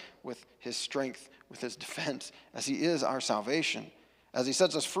provides us with his strength, with his defense, as he is our salvation, as he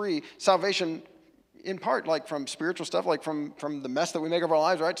sets us free. Salvation, in part, like from spiritual stuff, like from the mess that we make of our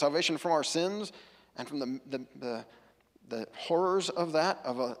lives, right? Salvation from our sins and from the horrors of that,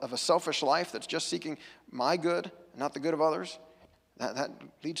 of a selfish life that's just seeking my good, not the good of others. That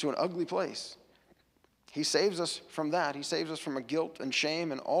leads to an ugly place. He saves us from that. He saves us from a guilt and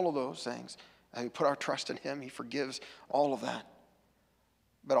shame and all of those things. And we put our trust in him. He forgives all of that.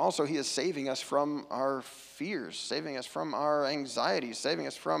 But also he is saving us from our fears, saving us from our anxieties, saving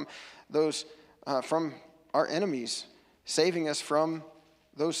us from those, from our enemies, saving us from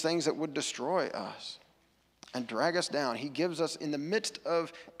those things that would destroy us and drag us down. He gives us, in the midst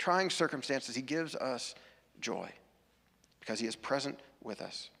of trying circumstances, he gives us joy because he is present with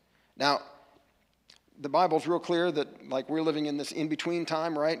us. Now, the Bible's real clear that, like, we're living in this in-between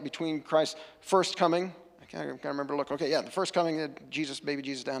time, right? Between Christ's first coming. I can't remember. Look, okay, yeah, the first coming, baby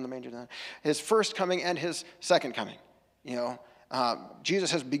Jesus down in the manger, down. His first coming and his second coming.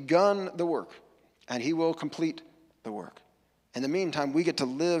 Jesus has begun the work, and he will complete the work. In the meantime, we get to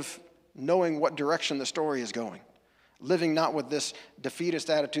live knowing what direction the story is going. Living not with this defeatist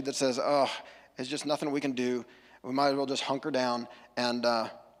attitude that says, oh, it's just nothing we can do. We might as well just hunker down and,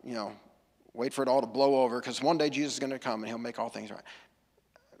 wait for it all to blow over, because one day Jesus is going to come and he'll make all things right.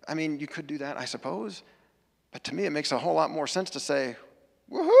 I mean, you could do that, I suppose. But to me, it makes a whole lot more sense to say,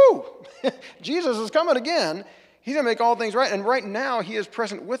 woohoo! Jesus is coming again. He's going to make all things right. And right now, he is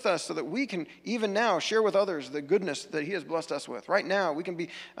present with us so that we can even now share with others the goodness that he has blessed us with. Right now, we can be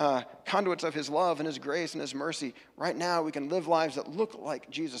conduits of his love and his grace and his mercy. Right now, we can live lives that look like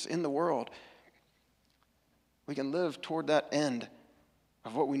Jesus in the world. We can live toward that end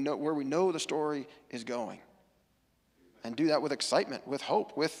of what we know, where we know the story is going. And do that with excitement, with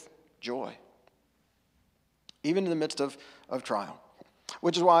hope, with joy. Even in the midst of trial.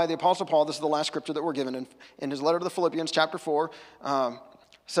 Which is why the Apostle Paul, this is the last scripture that we're given, in his letter to the Philippians, chapter 4,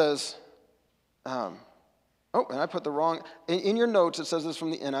 says, and I put the wrong, in your notes it says this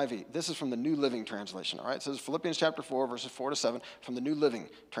from the NIV. This is from the New Living Translation, all right? It says Philippians chapter 4, verses 4 to 7, from the New Living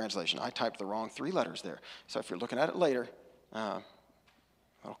Translation. I typed the wrong 3 letters there. So if you're looking at it later, a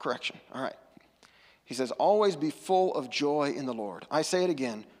little correction, all right. He says, always be full of joy in the Lord. I say it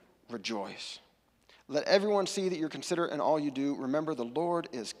again, rejoice. Let everyone see that you're considerate in all you do. Remember, the Lord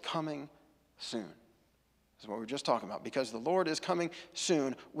is coming soon. This is what we were just talking about. Because the Lord is coming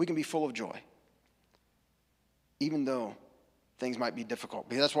soon, we can be full of joy. Even though things might be difficult.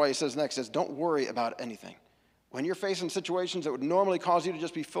 Because that's why he says next, don't worry about anything. When you're facing situations that would normally cause you to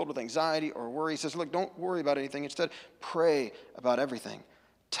just be filled with anxiety or worry, he says, look, don't worry about anything. Instead, pray about everything.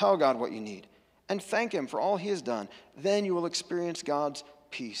 Tell God what you need. And thank him for all he has done. Then you will experience God's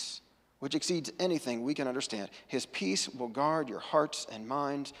peace, which exceeds anything we can understand. His peace will guard your hearts and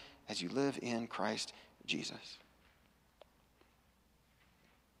minds as you live in Christ Jesus.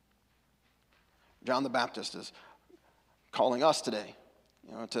 John the Baptist is calling us today,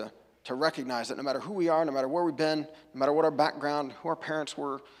 to recognize that no matter who we are, no matter where we've been, no matter what our background, who our parents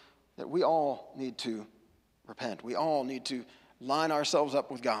were, that we all need to repent. We all need to line ourselves up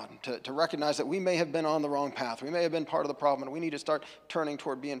with God, to recognize that we may have been on the wrong path. We may have been part of the problem, and we need to start turning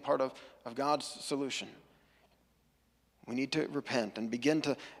toward being part of God's solution. We need to repent and begin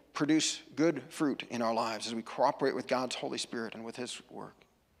to produce good fruit in our lives as we cooperate with God's Holy Spirit and with his work.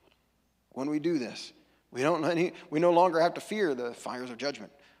 When we do this, we no longer have to fear the fires of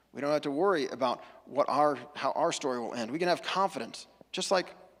judgment. We don't have to worry about how our story will end. We can have confidence, just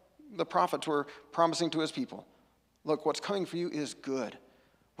like the prophets were promising to his people. Look, what's coming for you is good.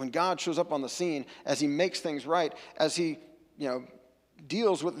 When God shows up on the scene, as he makes things right, as he,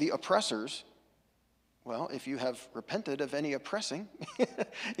 deals with the oppressors, well, if you have repented of any oppressing,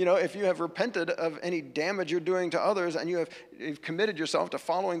 if you have repented of any damage you're doing to others and you've committed yourself to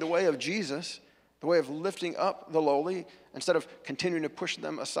following the way of Jesus, the way of lifting up the lowly instead of continuing to push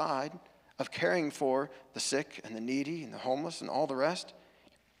them aside, of caring for the sick and the needy and the homeless and all the rest,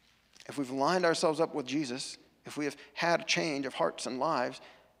 if we've lined ourselves up with Jesus, if we have had a change of hearts and lives,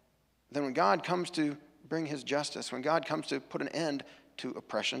 then when God comes to bring his justice, when God comes to put an end to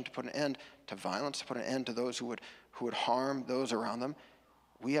oppression, to put an end to violence, to put an end to those who would harm those around them,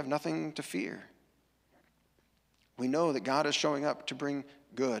 we have nothing to fear. We know that God is showing up to bring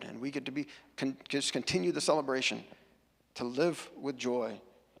good, and we get to just continue the celebration, to live with joy,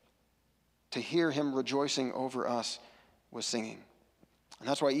 to hear him rejoicing over us with singing. And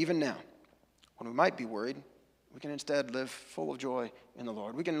that's why even now, when we might be worried, we can instead live full of joy in the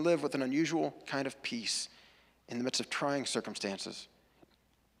Lord. We can live with an unusual kind of peace in the midst of trying circumstances.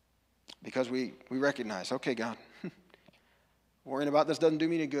 Because we recognize, okay, God, worrying about this doesn't do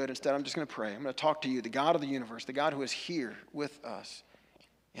me any good. Instead, I'm just going to pray. I'm going to talk to you, the God of the universe, the God who is here with us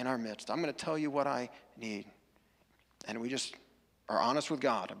in our midst. I'm going to tell you what I need. And we just are honest with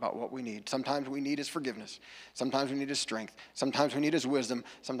God about what we need. Sometimes we need his forgiveness. Sometimes we need his strength. Sometimes we need his wisdom.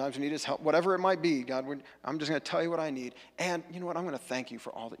 Sometimes we need his help. Whatever it might be, God, I'm just going to tell you what I need. And you know what? I'm going to thank you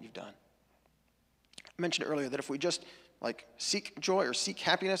for all that you've done. I mentioned earlier that if we just seek joy or seek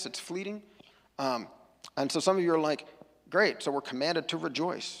happiness, it's fleeting. And so some of you are like, great, so we're commanded to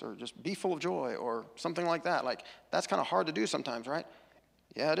rejoice or just be full of joy or something like that. That's kind of hard to do sometimes, right?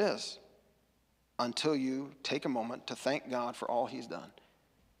 Yeah, it is. Until you take a moment to thank God for all he's done.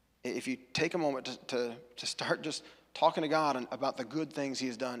 If you take a moment to start just talking to God about the good things he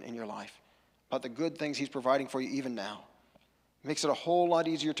has done in your life, about the good things he's providing for you even now, it makes it a whole lot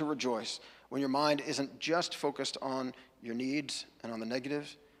easier to rejoice when your mind isn't just focused on your needs and on the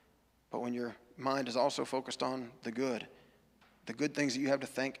negatives, but when your mind is also focused on the good things that you have to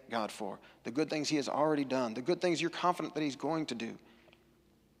thank God for, the good things he has already done, the good things you're confident that he's going to do.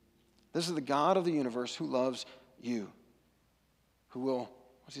 This is the God of the universe who loves you, who will,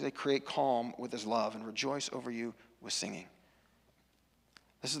 create calm with his love and rejoice over you with singing.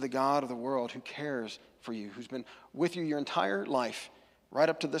 This is the God of the world who cares for you, who's been with you your entire life, right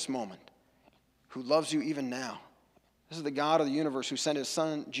up to this moment, who loves you even now. This is the God of the universe who sent his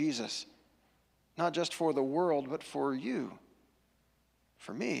son, Jesus, not just for the world, but for you,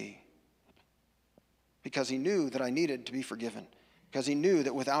 for me. because he knew that I needed to be forgiven, because he knew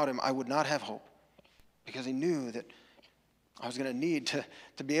that without him I would not have hope, because he knew that I was going to need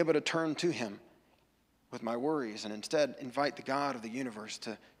to be able to turn to him with my worries and instead invite the God of the universe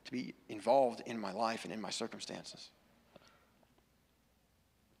to be involved in my life and in my circumstances.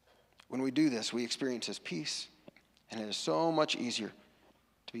 When we do this, we experience his peace, and it is so much easier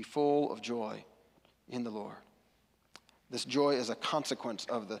to be full of joy in the Lord. This joy is a consequence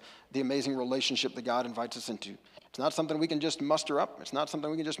of the amazing relationship that God invites us into. It's not something we can just muster up. It's not something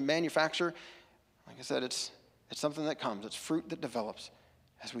we can just manufacture. Like I said, it's something that comes. It's fruit that develops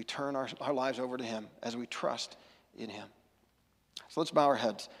as we turn our lives over to him, as we trust in him. So let's bow our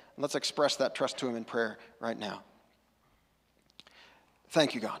heads and let's express that trust to him in prayer right now.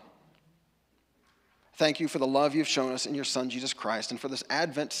 Thank you, God. Thank you for the love you've shown us in your Son, Jesus Christ, and for this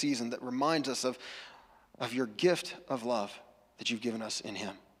Advent season that reminds us of your gift of love that you've given us in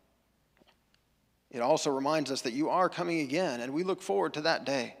him. It also reminds us that you are coming again, and we look forward to that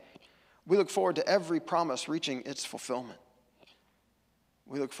day. We look forward to every promise reaching its fulfillment.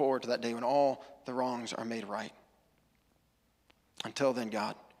 We look forward to that day when all the wrongs are made right. Until then,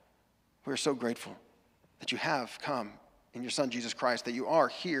 God, we are so grateful that you have come in your Son, Jesus Christ, that you are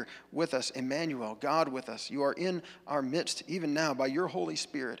here with us, Emmanuel, God with us. You are in our midst, even now, by your Holy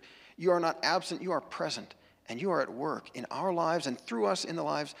Spirit. You are not absent, you are present, and you are at work in our lives and through us in the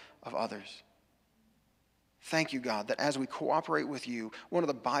lives of others. Thank you, God, that as we cooperate with you, one of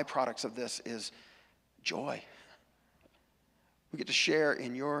the byproducts of this is joy. We get to share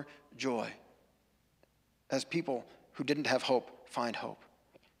in your joy as people who didn't have hope find hope.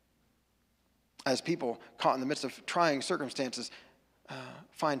 As people caught in the midst of trying circumstances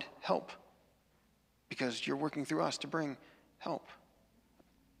find help because you're working through us to bring help.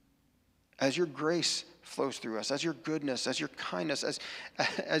 As your grace flows through us, as your goodness, as your kindness,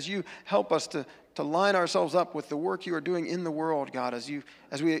 as you help us to line ourselves up with the work you are doing in the world, God, as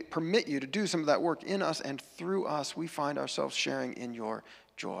we permit you to do some of that work in us and through us, we find ourselves sharing in your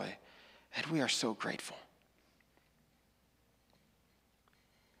joy. And we are so grateful.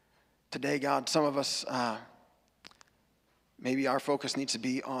 Today, God, some of us, maybe our focus needs to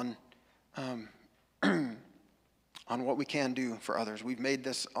be on what we can do for others. We've made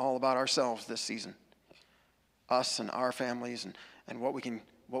this all about ourselves this season, us and our families, and what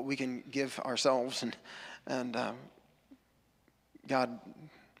we can give ourselves. And God,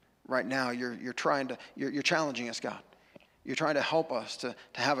 right now you're challenging us, God. You're trying to help us to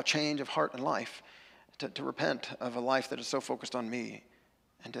have a change of heart and life, to repent of a life that is so focused on me,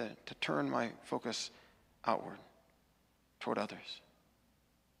 and to turn my focus outward toward others,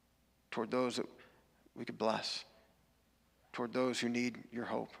 toward those that we could bless, toward those who need your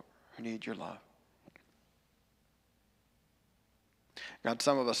hope, who need your love. God,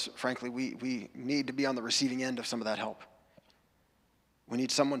 some of us, frankly, we need to be on the receiving end of some of that help. We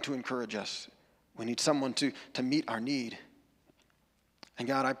need someone to encourage us. We need someone to meet our need. And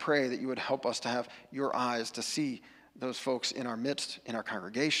God, I pray that you would help us to have your eyes to see those folks in our midst, in our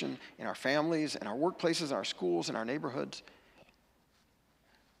congregation, in our families, in our workplaces, in our schools, in our neighborhoods.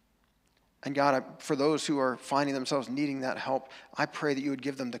 And God, for those who are finding themselves needing that help, I pray that you would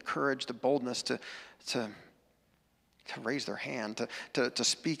give them the courage, the boldness to raise their hand, to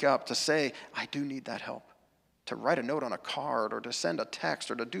speak up, to say, I do need that help. To write a note on a card, or to send a text,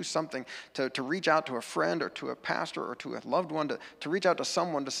 or to do something, to reach out to a friend or to a pastor or to a loved one, to reach out to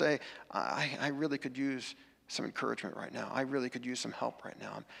someone to say, I really could use some encouragement right now. I really could use some help right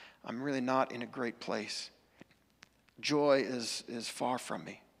now. I'm really not in a great place. Joy is far from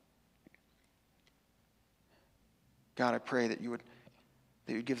me. God, I pray that you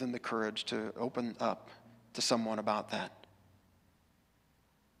would give them the courage to open up to someone about that.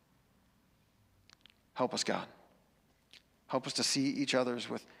 Help us, God. Help us to see each other's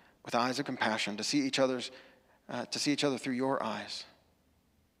with eyes of compassion, to see each other through your eyes,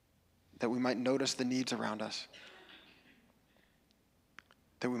 that we might notice the needs around us,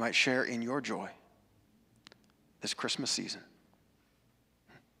 that we might share in your joy this Christmas season.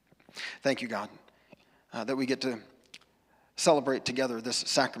 Thank you, God, that we get to celebrate together this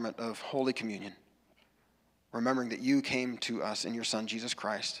sacrament of Holy Communion, remembering that you came to us in your Son, Jesus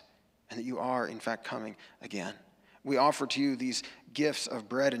Christ, and that you are, in fact, coming again. We offer to you these gifts of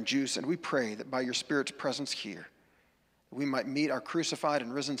bread and juice, and we pray that by your Spirit's presence here, we might meet our crucified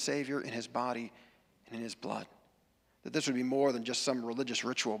and risen Savior in his body and in his blood. That this would be more than just some religious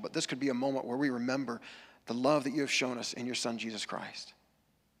ritual, but this could be a moment where we remember the love that you have shown us in your Son, Jesus Christ.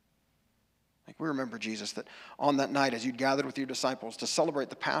 Like we remember, Jesus, that on that night as you gathered with your disciples to celebrate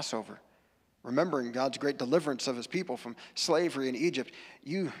the Passover, remembering God's great deliverance of his people from slavery in Egypt,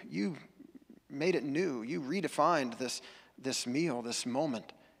 you made it new. You redefined this meal, this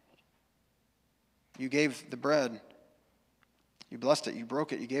moment. You gave the bread. You blessed it. You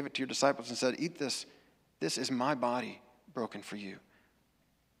broke it. You gave it to your disciples and said, eat this. This is my body broken for you.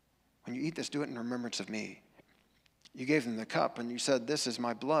 When you eat this, do it in remembrance of me. You gave them the cup and you said, this is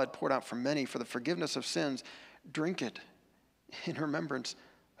my blood poured out for many for the forgiveness of sins. Drink it in remembrance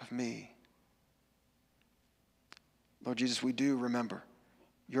of me. Lord Jesus, we do remember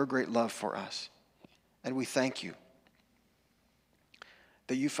your great love for us. And we thank you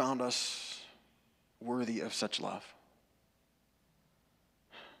that you found us worthy of such love.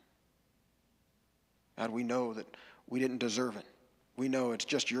 God, we know that we didn't deserve it. We know it's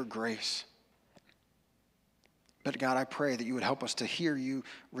just your grace. But God, I pray that you would help us to hear you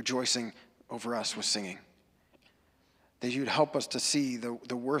rejoicing over us with singing. That you would help us to see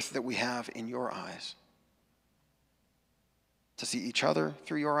the worth that we have in your eyes. To see each other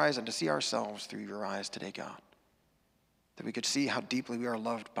through your eyes and to see ourselves through your eyes today, God. That we could see how deeply we are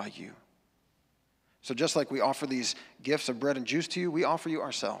loved by you. So just like we offer these gifts of bread and juice to you, we offer you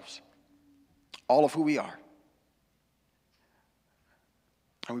ourselves. All of who we are.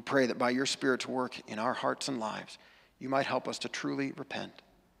 And we pray that by your Spirit's work in our hearts and lives, you might help us to truly repent,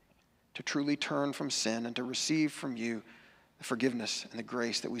 to truly turn from sin, and to receive from you the forgiveness and the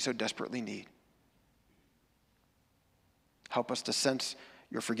grace that we so desperately need. Help us to sense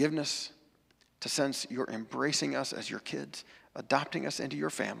your forgiveness, to sense your embracing us as your kids, adopting us into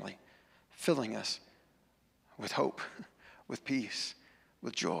your family, filling us with hope, with peace,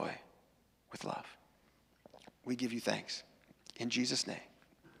 with joy, with love. We give you thanks. In Jesus' name,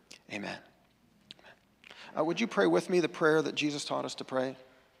 amen. Would you pray with me the prayer that Jesus taught us to pray?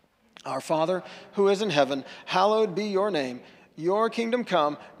 Our Father, who is in heaven, hallowed be your name. Your kingdom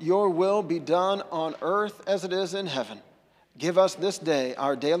come, your will be done on earth as it is in heaven. Give us this day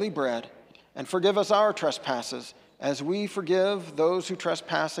our daily bread, and forgive us our trespasses, as we forgive those who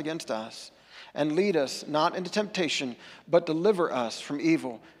trespass against us. And lead us not into temptation, but deliver us from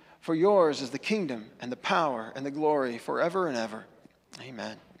evil. For yours is the kingdom and the power and the glory forever and ever.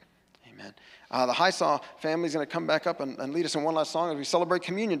 Amen. Amen. The Highsaw family is going to come back up and lead us in one last song as we celebrate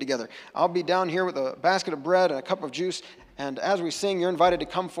communion together. I'll be down here with a basket of bread and a cup of juice. And as we sing, you're invited to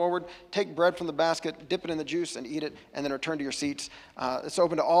come forward, take bread from the basket, dip it in the juice, and eat it, and then return to your seats. It's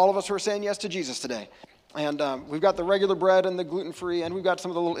open to all of us who are saying yes to Jesus today. And we've got the regular bread and the gluten-free, and we've got some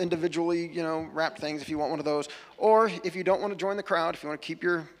of the little individually, wrapped things if you want one of those. Or if you don't want to join the crowd, if you want to keep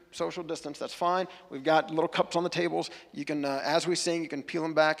your social distance, that's fine. We've got little cups on the tables. You can, as we sing, you can peel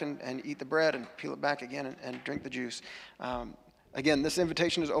them back and eat the bread and peel it back again and drink the juice. Again, this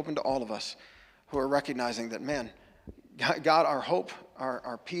invitation is open to all of us who are recognizing that, man, God, our hope,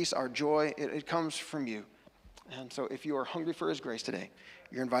 our peace, our joy, it comes from you. And so if you are hungry for his grace today,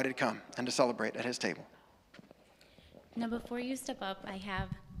 you're invited to come and to celebrate at his table. Now, before you step up, I have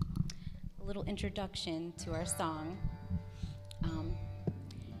a little introduction to our song.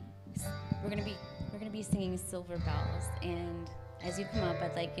 We're gonna be singing Silver Bells, and as you come up,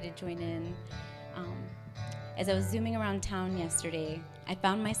 I'd like you to join in. As I was zooming around town yesterday, I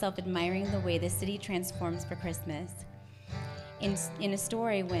found myself admiring the way the city transforms for Christmas. In a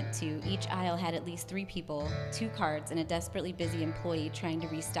store I went to, each aisle had at least 3 people, 2 carts, and a desperately busy employee trying to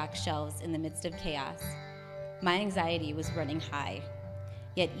restock shelves in the midst of chaos. My anxiety was running high.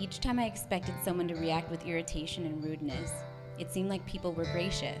 Yet each time I expected someone to react with irritation and rudeness, it seemed like people were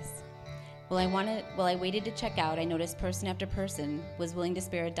gracious. While I waited to check out, I noticed person after person was willing to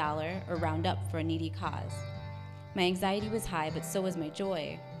spare $1 or round up for a needy cause. My anxiety was high, but so was my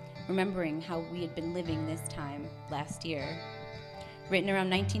joy, remembering how we had been living this time last year. Written around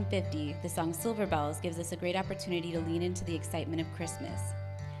 1950, the song Silver Bells gives us a great opportunity to lean into the excitement of Christmas.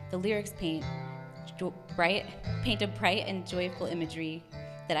 The lyrics paint a bright and joyful imagery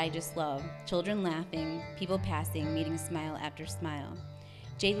that I just love. Children laughing, people passing, meeting smile after smile.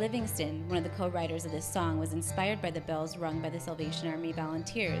 Jay Livingston, one of the co-writers of this song, was inspired by the bells rung by the Salvation Army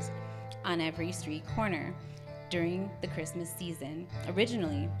volunteers on every street corner during the Christmas season.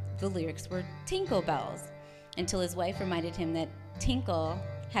 Originally, the lyrics were Tinkle Bells, until his wife reminded him that tinkle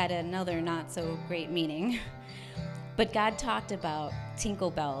had another not so great meaning. But God talked about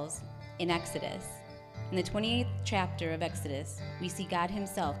tinkle bells in Exodus. In the 28th chapter of Exodus, we see God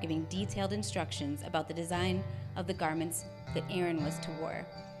himself giving detailed instructions about the design of the garments that Aaron was to wear.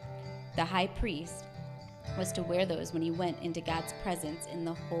 The high priest was to wear those when he went into God's presence in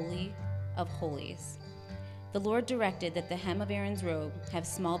the Holy of Holies. The Lord directed that the hem of Aaron's robe have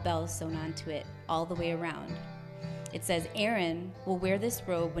small bells sewn onto it all the way around. It says Aaron will wear this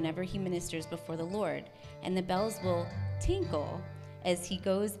robe whenever he ministers before the Lord, and the bells will tinkle as he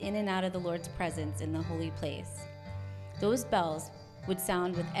goes in and out of the Lord's presence in the holy place. Those bells would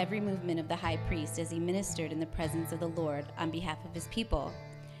sound with every movement of the high priest as he ministered in the presence of the Lord on behalf of his people.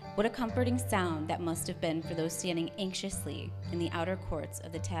 What a comforting sound that must have been for those standing anxiously in the outer courts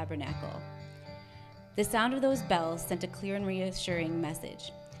of the tabernacle. The sound of those bells sent a clear and reassuring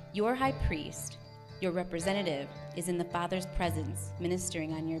message. Your high priest, your representative, is in the Father's presence,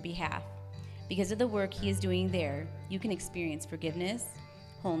 ministering on your behalf. Because of the work he is doing there, you can experience forgiveness,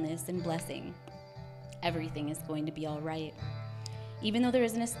 wholeness, and blessing. Everything is going to be all right. Even though there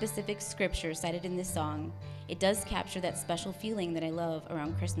isn't a specific scripture cited in this song, it does capture that special feeling that I love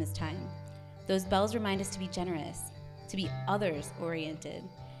around Christmas time. Those bells remind us to be generous, to be others-oriented,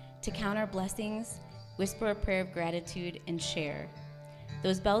 to count our blessings, whisper a prayer of gratitude, and share.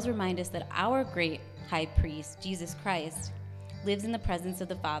 Those bells remind us that our great high priest, Jesus Christ, lives in the presence of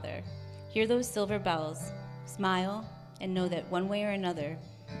the Father. Hear those silver bells, smile, and know that one way or another,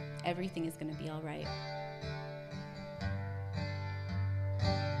 everything is going to be all right.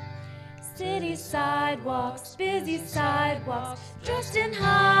 City sidewalks, busy sidewalks, dressed in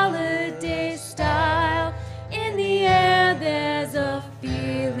holiday style. In the air there's a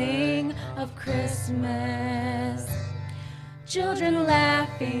feeling of Christmas. Children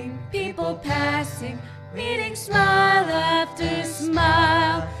laughing, people passing, meeting smile after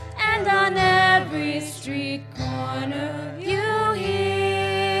smile. And on every street corner you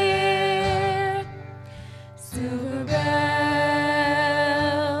hear silver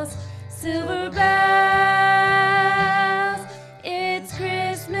bells, silver bells. It's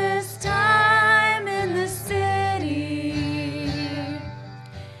Christmas time in the city.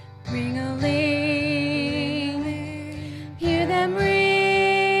 Ring-a-ling, hear them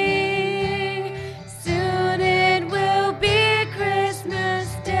ring. Soon it will be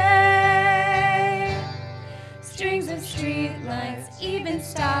Christmas Day. Strings of streetlights, even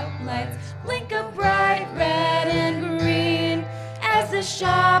stoplights, blink a bright red and green as the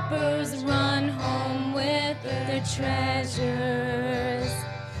shoppers run home with their treasures.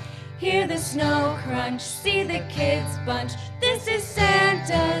 Hear the snow crunch, see the kids bunch. This is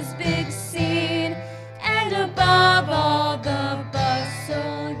Santa's big scene. And above all the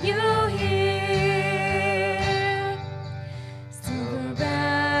bustle you hear silver bells,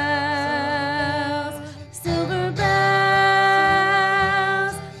 silver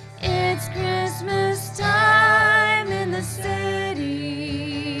bells. It's Christmas time in the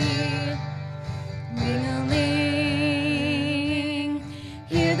city. Ring-a-ling,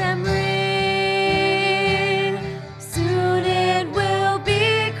 hear them ring. Soon it will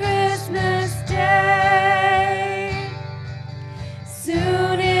be Christmas Day.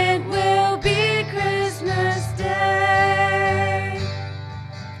 Soon it will be Christmas Day.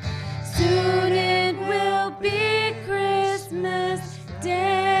 Soon it will be Christmas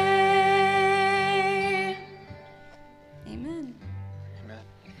Day. Amen. Amen.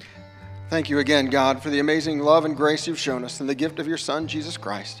 Thank you again, God, for the amazing love and grace you've shown us and the gift of your Son, Jesus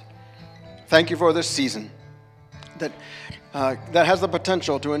Christ. Thank you for this season that has the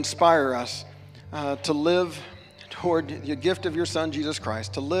potential to inspire us to live toward the gift of your Son, Jesus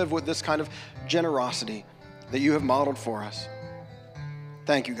Christ, to live with this kind of generosity that you have modeled for us.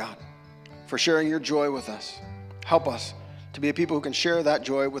 Thank you, God, for sharing your joy with us. Help us to be a people who can share that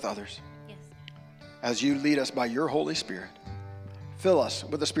joy with others. Yes. As you lead us by your Holy Spirit. Fill us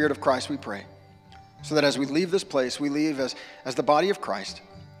with the Spirit of Christ, we pray, so that as we leave this place, we leave as the body of Christ,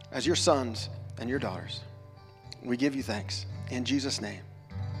 as your sons and your daughters. We give you thanks. In Jesus' name,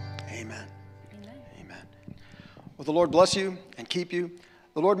 amen. Amen. Amen. Well, the Lord bless you and keep you.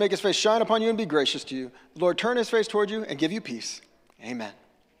 The Lord make his face shine upon you and be gracious to you. The Lord turn his face toward you and give you peace. Amen.